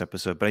the next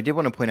episode. But I did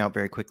want to point out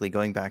very quickly,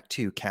 going back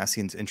to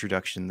Cassian's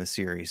introduction in the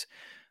series,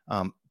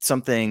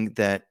 something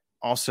that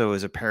also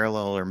is a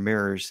parallel or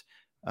mirrors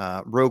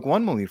Rogue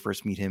One when we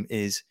first meet him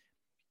is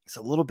it's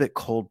a little bit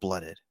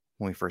cold-blooded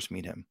when we first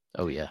meet him.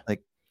 Oh, yeah.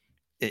 Like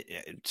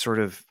it sort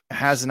of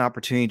has an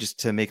opportunity just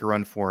to make a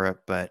run for it,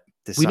 but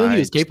we knew he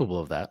was capable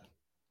of that.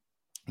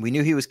 We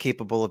knew he was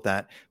capable of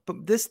that.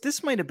 But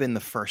this might have been the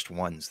first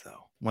ones,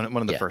 though. One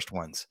of the first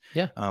ones.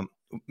 Yeah.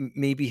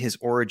 Maybe his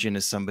origin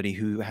is somebody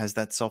who has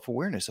that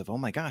self-awareness of, oh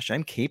my gosh,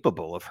 I'm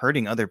capable of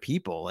hurting other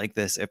people like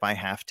this if I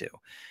have to,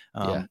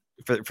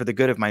 for the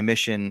good of my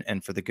mission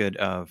and for the good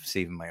of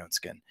saving my own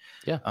skin.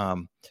 Yeah.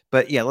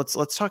 But yeah,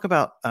 let's talk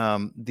about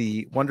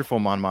the wonderful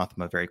Mon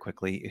Mothma very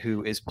quickly,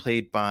 who is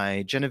played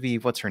by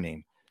Genevieve. What's her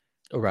name?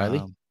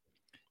 O'Reilly.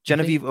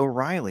 Genevieve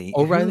O'Reilly.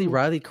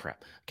 Riley.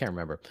 Crap, can't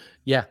remember.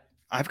 Yeah,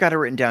 I've got it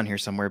written down here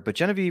somewhere. But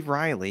Genevieve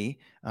O'Reilly.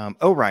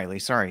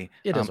 Sorry,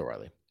 it is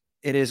O'Reilly.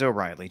 It is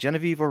O'Reilly.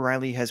 Genevieve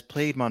O'Reilly has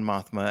played Mon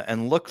Mothma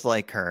and looked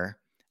like her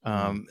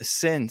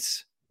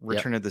since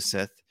Return of the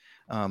Sith.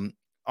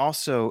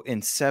 Also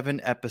in 7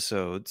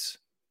 episodes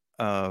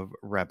of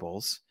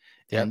Rebels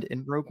and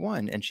in Rogue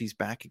One. And she's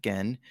back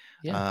again.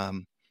 Yeah.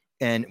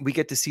 And we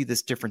get to see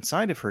this different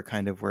side of her,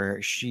 kind of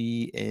where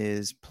she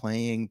is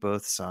playing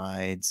both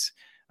sides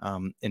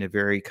in a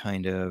very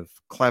kind of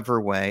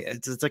clever way.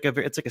 It's like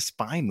a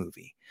spy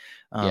movie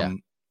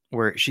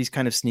where she's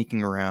kind of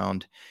sneaking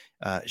around.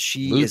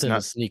 Luthen is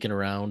not sneaking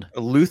around.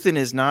 Luthen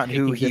is not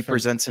who he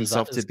presents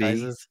himself to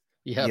be.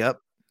 Yep.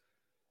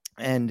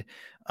 And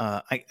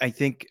I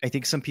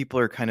think some people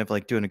are kind of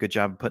like doing a good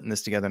job of putting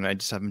this together, and I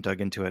just haven't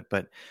dug into it.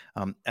 But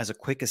as a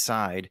quick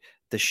aside,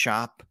 the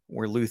shop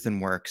where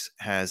Luthen works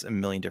has a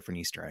million different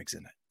Easter eggs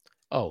in it.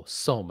 Oh,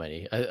 so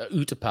many.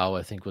 Utapau,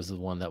 I think, was the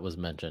one that was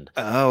mentioned.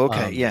 Oh,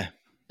 okay, yeah.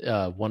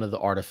 One of the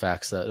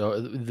artifacts that, or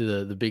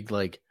the big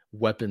like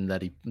weapon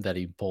that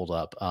he pulled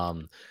up.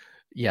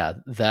 Yeah,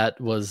 that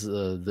was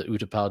the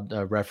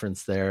Utapau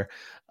reference there.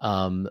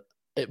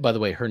 By the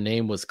way, her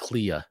name was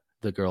Clea,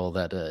 the girl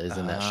that is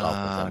in that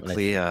shop with them.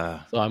 Clea.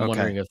 So I'm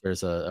wondering if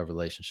there's a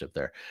relationship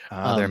there.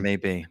 There may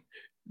be.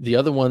 The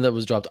other one that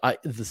was dropped,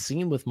 the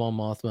scene with Mon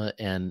Mothma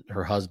and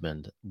her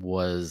husband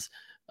was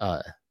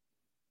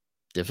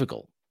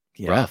difficult,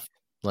 rough.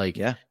 Like,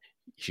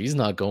 she's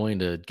not going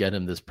to get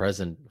him this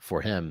present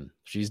for him.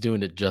 She's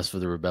doing it just for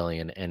the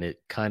rebellion, and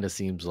it kind of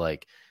seems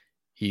like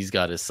he's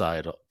got his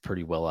side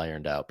pretty well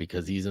ironed out,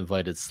 because he's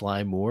invited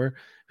Sly Moore,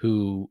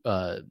 who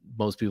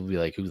most people be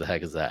like, who the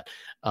heck is that?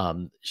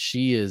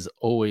 She is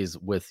always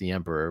with the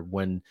Emperor.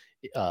 When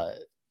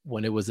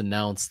it was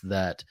announced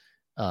that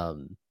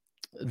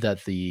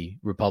that the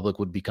Republic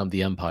would become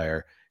the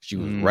Empire, she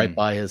was right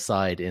by his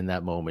side in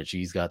that moment.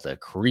 She's got the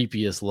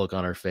creepiest look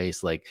on her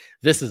face. Like,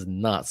 this is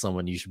not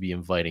someone you should be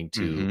inviting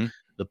to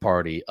the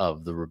party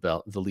of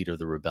the leader of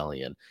the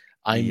rebellion.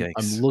 I'm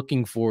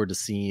looking forward to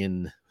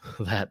seeing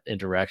that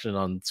interaction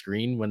on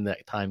screen when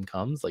that time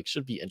comes. Like,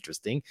 should be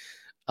interesting,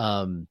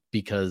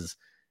 because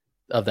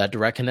of that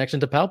direct connection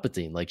to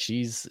Palpatine. Like,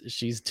 she's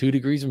 2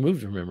 degrees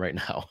removed from him right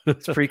now.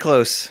 It's pretty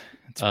close.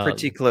 It's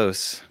pretty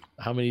close.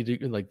 How many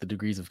like the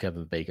degrees of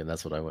Kevin Bacon?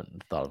 That's what I went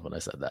and thought of when I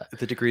said that.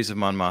 The degrees of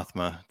Mon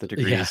Mothma, the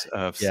degrees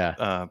of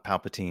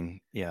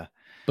Palpatine. Yeah.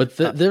 But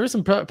there were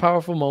some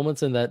powerful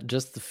moments in that,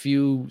 just the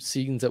few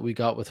scenes that we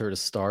got with her to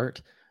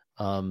start.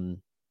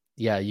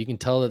 You can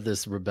tell that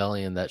this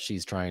rebellion that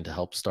she's trying to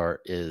help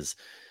start is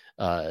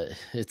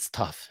it's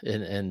tough,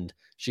 and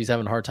she's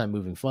having a hard time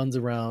moving funds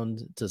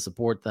around to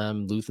support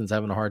them. Luthen's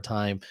having a hard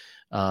time,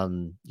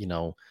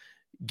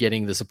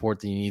 getting the support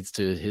that he needs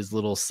to his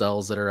little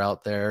cells that are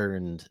out there.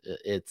 And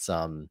it's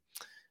an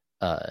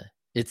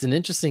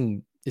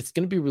interesting it's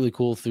going to be really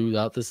cool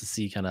throughout this to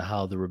see kind of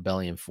how the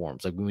rebellion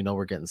forms. Like we know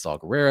we're getting Saw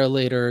Gerrera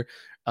later.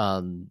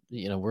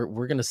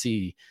 We're going to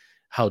see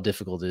how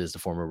difficult it is to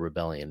form a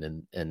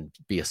rebellion and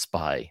be a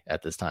spy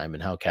at this time,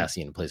 and how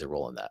Cassian plays a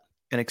role in that.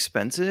 And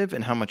expensive,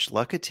 and how much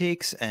luck it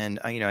takes. And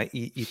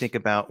you think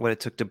about what it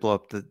took to blow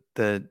up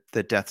the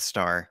Death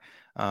Star.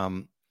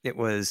 It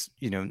was,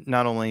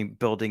 not only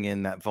building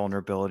in that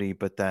vulnerability,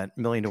 but that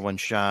 1,000,000 to 1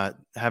 shot,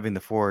 having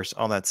the Force,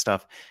 all that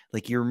stuff.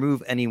 Like, you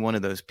remove any one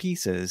of those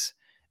pieces,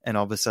 and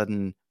all of a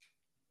sudden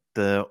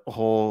the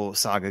whole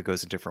saga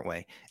goes a different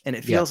way. And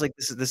it feels like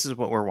this is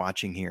what we're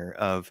watching here,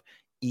 of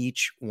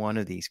each one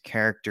of these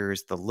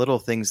characters, the little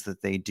things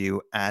that they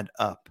do add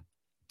up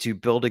to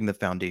building the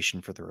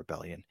foundation for the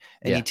rebellion.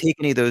 And you take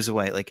any of those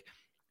away, like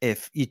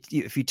if you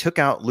took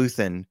out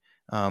Luthen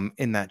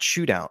in that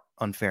shootout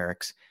on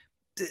Ferrix,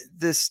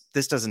 this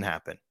doesn't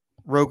happen.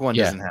 Rogue One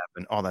doesn't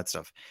happen, all that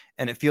stuff.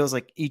 And it feels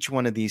like each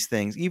one of these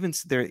things, even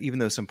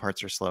though some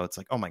parts are slow, it's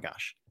like, oh my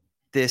gosh,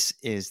 this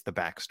is the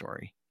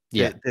backstory.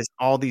 Yeah.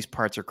 All these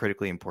parts are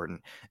critically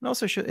important. And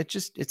also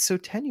it's so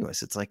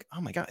tenuous. It's like, oh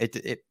my God,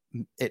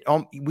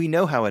 we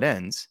know how it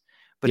ends,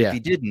 but if you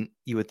didn't,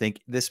 you would think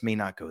this may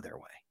not go their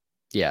way.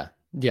 Yeah,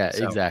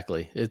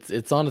 exactly.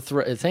 It's on a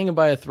thread. It's hanging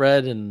by a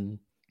thread, and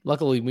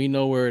luckily we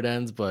know where it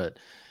ends. But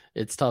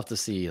it's tough to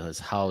see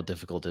how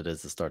difficult it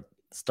is to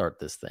start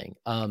this thing.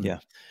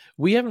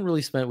 We haven't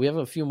really spent. We have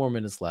a few more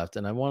minutes left,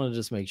 and I want to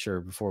just make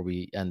sure before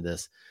we end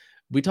this,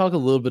 we talk a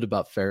little bit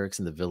about Ferrix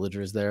and the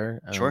villagers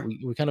there. Sure.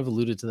 We kind of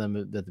alluded to them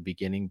at the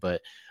beginning,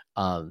 but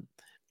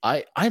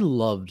I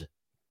loved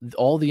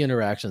all the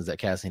interactions that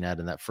Cassian had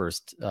in that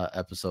first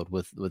episode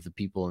with the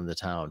people in the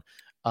town.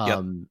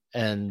 And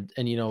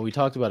we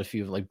talked about a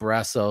few, like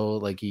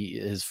Brasso, like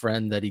his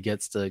friend that he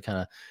gets to kind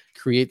of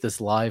create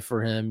this life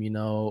for him,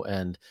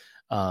 and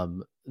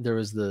there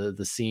was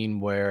the scene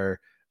where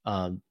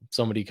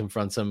somebody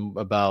confronts him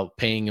about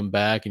paying him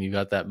back, and you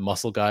got that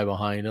muscle guy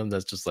behind him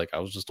that's just like, I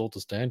was just told to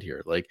stand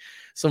here. Like,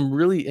 some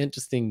really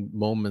interesting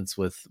moments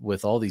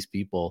with all these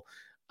people.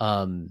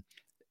 And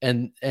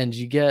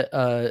you get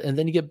and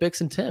then you get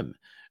Bix and Tim,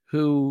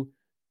 who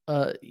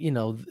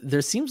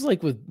there seems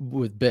like with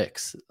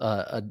Bix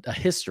a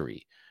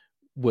history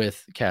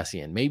with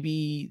Cassian,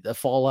 maybe a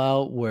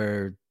fallout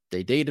where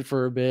they dated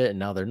for a bit and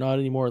now they're not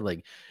anymore.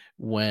 Like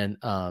when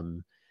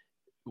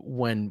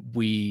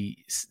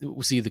we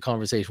see the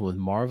conversation with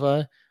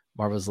Marva's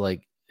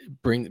like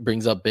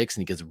brings up Bix,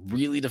 and he gets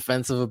really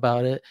defensive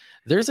about it.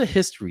 There's a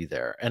history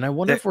there, and I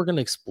wonder if we're going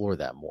to explore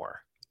that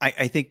more.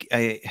 I think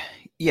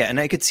and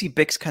I could see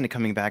Bix kind of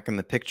coming back in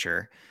the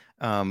picture.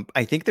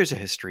 I think there's a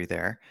history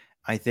there.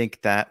 I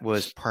think that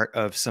was part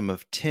of some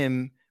of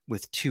Tim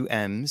with 2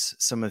 M's,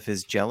 some of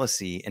his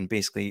jealousy, and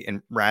basically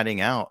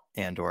ratting out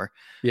Andor.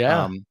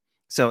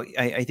 So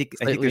I think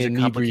there's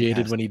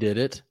inebriated when he did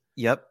it.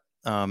 Yep.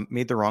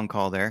 Made the wrong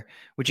call there,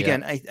 which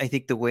again, I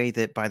think the way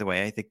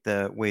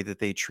that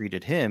they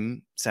treated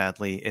him,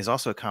 sadly, is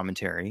also a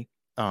commentary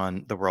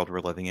on the world we're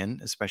living in,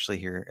 especially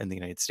here in the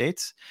United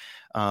States.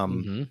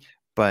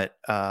 But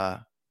I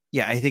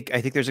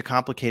think there's a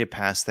complicated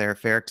past there.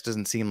 Ferrix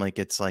doesn't seem like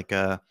it's like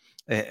a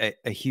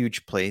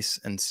huge place,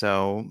 and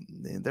so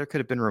there could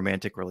have been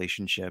romantic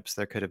relationships.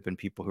 There could have been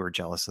people who are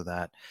jealous of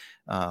that.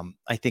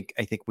 I think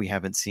we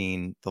haven't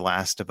seen the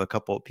last of a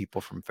couple of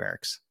people from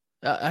Ferrix.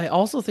 I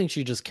also think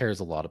she just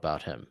cares a lot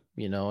about him,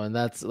 and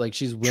that's like,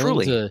 she's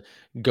willing to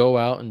go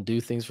out and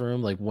do things for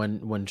him. Like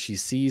when she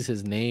sees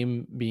his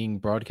name being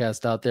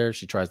broadcast out there,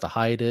 she tries to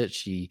hide it.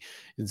 She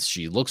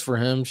looks for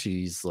him.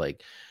 She's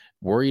like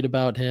worried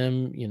about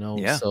him,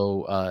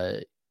 So,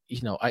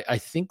 I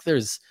think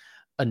there's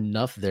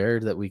enough there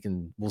that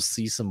we'll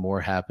see some more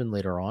happen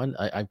later on.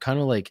 I'm kind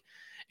of like,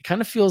 it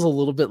kind of feels a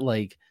little bit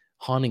like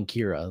Han and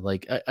Kira.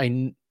 Like I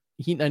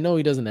know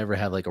he doesn't ever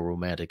have like a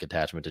romantic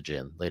attachment to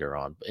Jyn later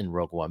on in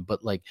Rogue One,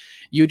 but like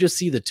you just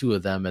see the two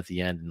of them at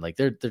the end, and like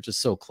they're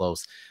just so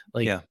close.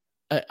 Like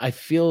I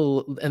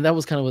feel, and that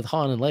was kind of with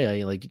Han and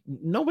Leia. Like,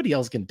 nobody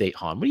else can date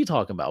Han. What are you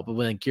talking about? But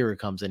when Kira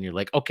comes in, you're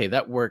like, okay,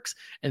 that works.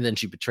 And then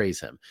she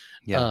betrays him,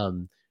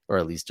 or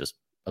at least just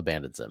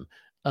abandons him.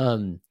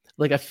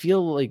 Like, I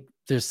feel like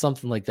there's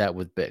something like that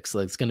with Bix.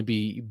 Like, it's going to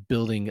be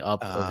building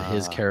up of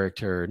his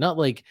character, not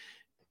like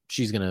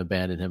she's going to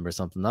abandon him or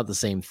something, not the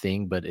same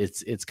thing, but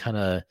it's kind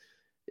of,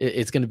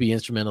 it's going to be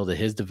instrumental to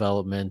his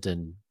development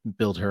and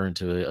build her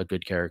into a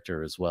good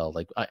character as well.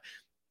 Like, I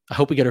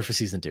hope we get her for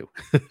season 2.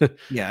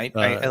 I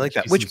like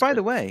that. Which, by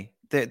the way,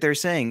 they're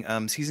saying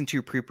season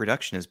 2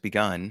 pre-production has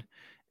begun,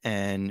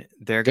 and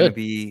they're going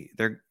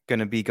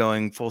to be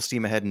going full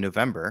steam ahead in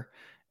November,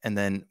 and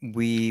then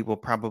we will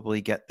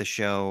probably get the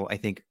show, I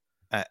think,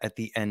 at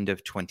the end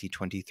of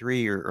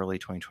 2023 or early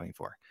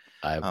 2024.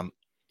 I'm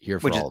here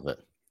for all of it.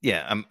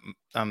 Yeah,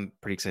 I'm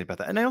pretty excited about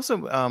that. And I also,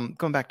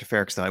 going back to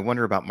Ferrix, though, I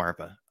wonder about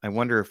Marva. I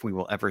wonder if we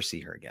will ever see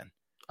her again.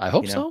 I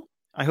hope so.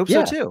 I hope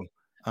so too.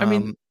 I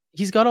mean,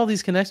 he's got all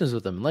these connections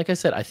with them. Like I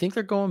said, I think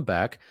they're going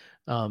back.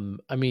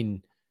 I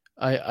mean,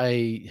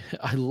 I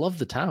love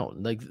the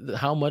town, like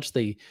how much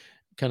they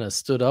kind of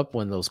stood up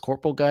when those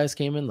corporal guys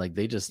came in. Like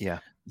they just,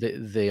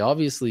 they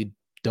obviously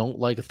don't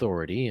like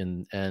authority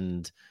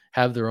and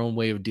have their own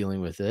way of dealing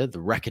with it.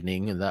 The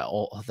reckoning and that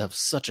was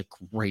such a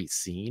great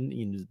scene.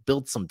 You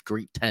build some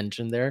great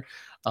tension there.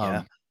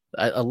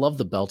 I love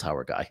the bell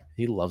tower guy.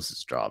 He loves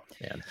his job,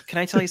 man. Can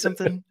I tell you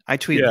something? I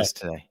tweeted this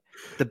today.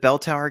 The bell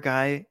tower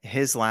guy,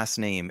 his last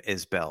name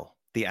is Bell,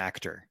 the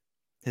actor.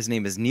 His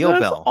name is Neil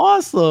Bell.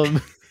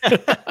 Awesome.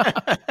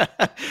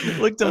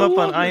 Looked him up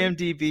on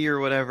IMDb or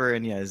whatever,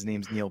 and his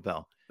name's Neil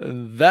Bell.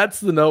 And that's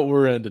the note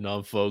we're ending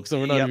on, folks. So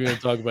we're not even going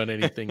to talk about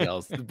anything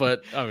else.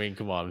 But I mean,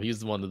 come on,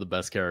 he's one of the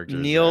best characters.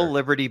 Neil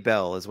Liberty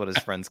Bell is what his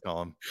friends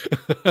call him.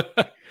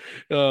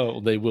 Oh,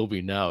 they will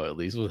be now, at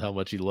least, with how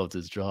much he loved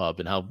his job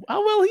and how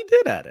well he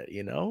did at it.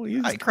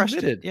 He's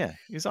crushed it. Yeah,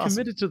 he's awesome.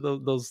 Committed to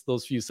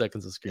those few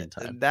seconds of screen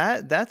time.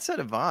 That set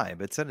a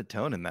vibe. It set a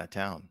tone in that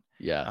town.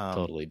 Yeah,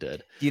 totally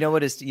did. You know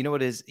what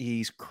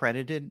he's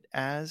credited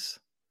as?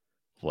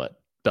 What?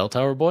 Bell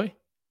Tower Boy?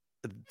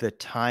 The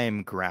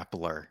Time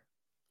Grappler.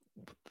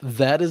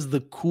 That is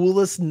the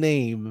coolest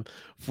name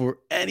for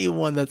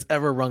anyone that's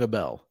ever rung a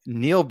bell.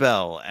 Neil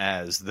Bell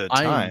as the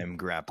Time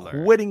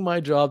Grappler. Quitting my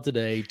job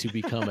today to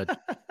become a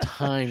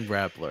Time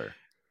Grappler.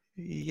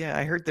 Yeah,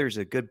 I heard there's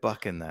a good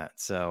buck in that.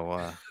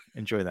 So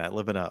enjoy that.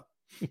 Live it up.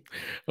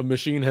 A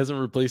machine hasn't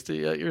replaced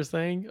it yet, you're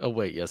saying? Oh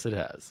wait, yes it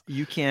has.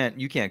 You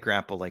can't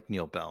grapple like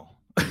Neil Bell.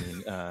 I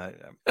mean,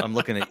 I'm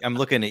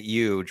looking at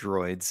you,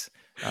 droids.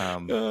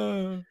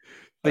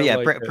 But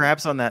yeah,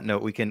 perhaps on that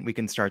note, we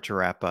can start to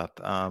wrap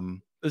up.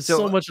 There's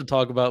so much to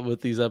talk about with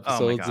these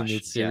episodes and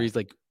this series.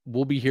 Like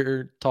we'll be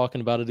here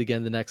talking about it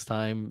again the next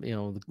time,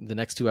 the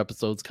next 2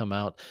 episodes come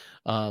out,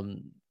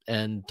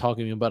 and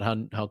talking about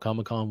how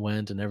Comic-Con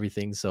went and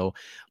everything. So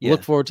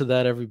look forward to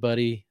that,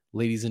 everybody,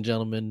 ladies and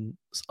gentlemen,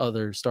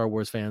 other Star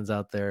Wars fans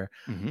out there.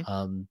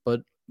 Mm-hmm.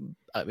 But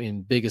I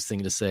mean, biggest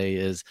thing to say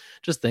is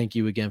just thank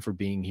you again for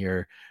being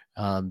here.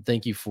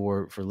 Thank you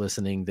for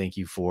listening. Thank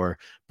you for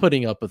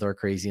putting up with our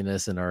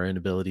craziness and our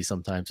inability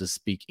sometimes to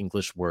speak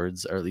English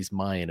words, or at least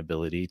my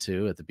inability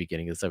to. At the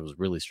beginning of this, I was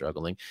really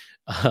struggling.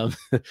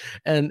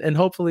 And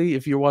hopefully,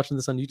 if you're watching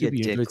this on YouTube,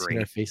 you enjoyed seeing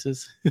our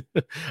faces.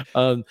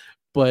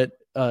 But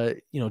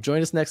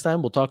join us next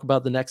time. We'll talk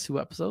about the next 2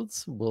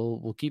 episodes.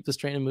 We'll keep this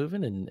train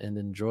moving and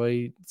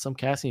enjoy some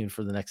Cassian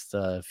for the next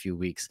few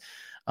weeks.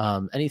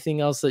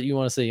 Anything else that you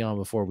want to say, Jan,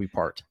 before we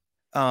part?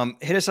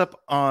 Hit us up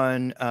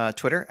on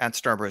Twitter at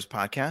Star Bros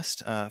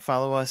Podcast.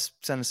 Follow us,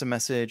 send us a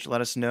message,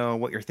 let us know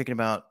what you're thinking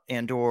about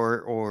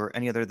Andor or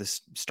any other of the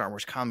Star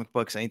Wars comic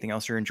books, anything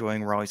else you're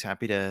enjoying. We're always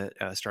happy to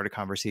start a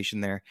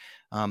conversation there.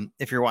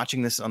 If you're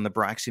watching this on the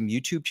Braxium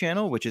YouTube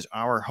channel, which is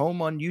our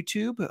home on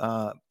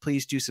YouTube,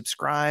 please do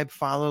subscribe,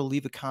 follow,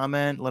 leave a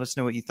comment, let us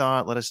know what you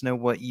thought, let us know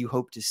what you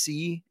hope to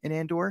see in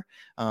Andor.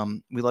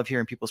 We love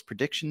hearing people's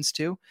predictions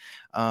too.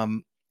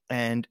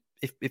 And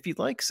if you'd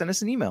like, send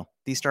us an email,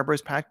 the Star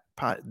Bros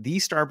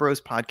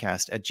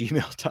podcast at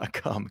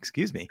gmail.com.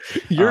 Excuse me.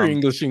 You're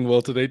Englishing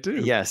well today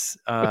too. Yes.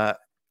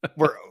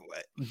 We're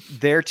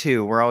there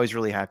too. We're always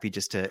really happy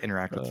just to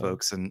interact with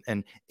folks.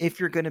 And if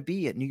you're going to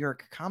be at New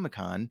York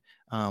Comic-Con,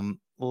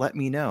 let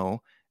me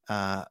know.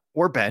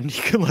 Or Ben,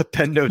 you can let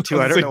Ben know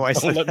too. I don't know why I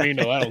said let me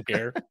know. I don't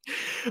care.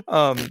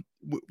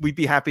 We'd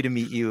be happy to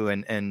meet you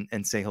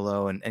and say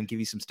hello and give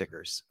you some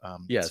stickers.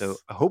 Yes. So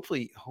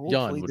hopefully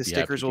the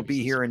stickers will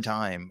be here in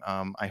time.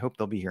 I hope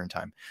they'll be here in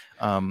time.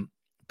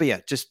 But yeah,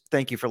 just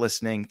thank you for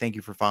listening. Thank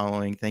you for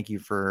following. Thank you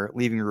for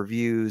leaving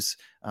reviews.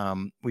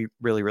 We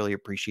really, really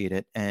appreciate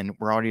it. And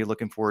we're already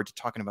looking forward to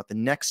talking about the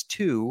next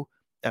 2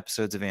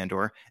 episodes of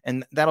Andor.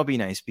 And that'll be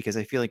nice because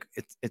I feel like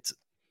it's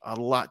a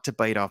lot to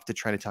bite off to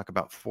try to talk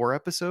about 4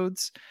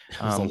 episodes.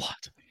 That's a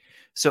lot.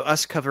 So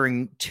us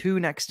covering 2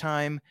 next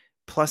time,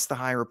 plus the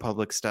High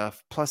Republic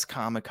stuff, plus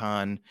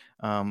Comic-Con,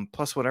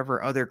 plus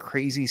whatever other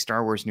crazy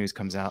Star Wars news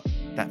comes out,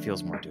 that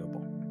feels more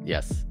doable.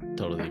 Yes,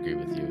 totally agree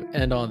with you.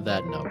 And on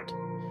that note,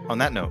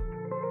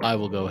 I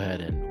will go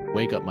ahead and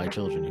wake up my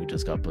children who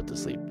just got put to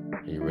sleep.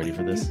 Are you ready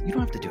for this? You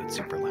don't have to do it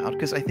super loud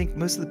because I think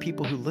most of the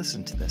people who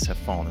listen to this have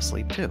fallen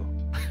asleep too.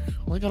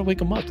 Well, I gotta wake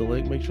them up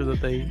to make sure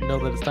that they know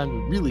that it's time to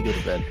really go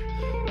to bed.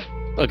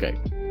 Okay.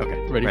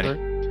 Ready? For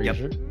it? Are you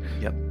sure?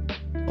 Yep.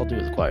 I'll do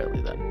it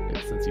quietly then,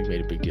 since you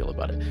made a big deal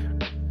about it.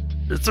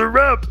 It's a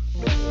wrap.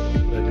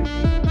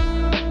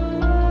 Ready?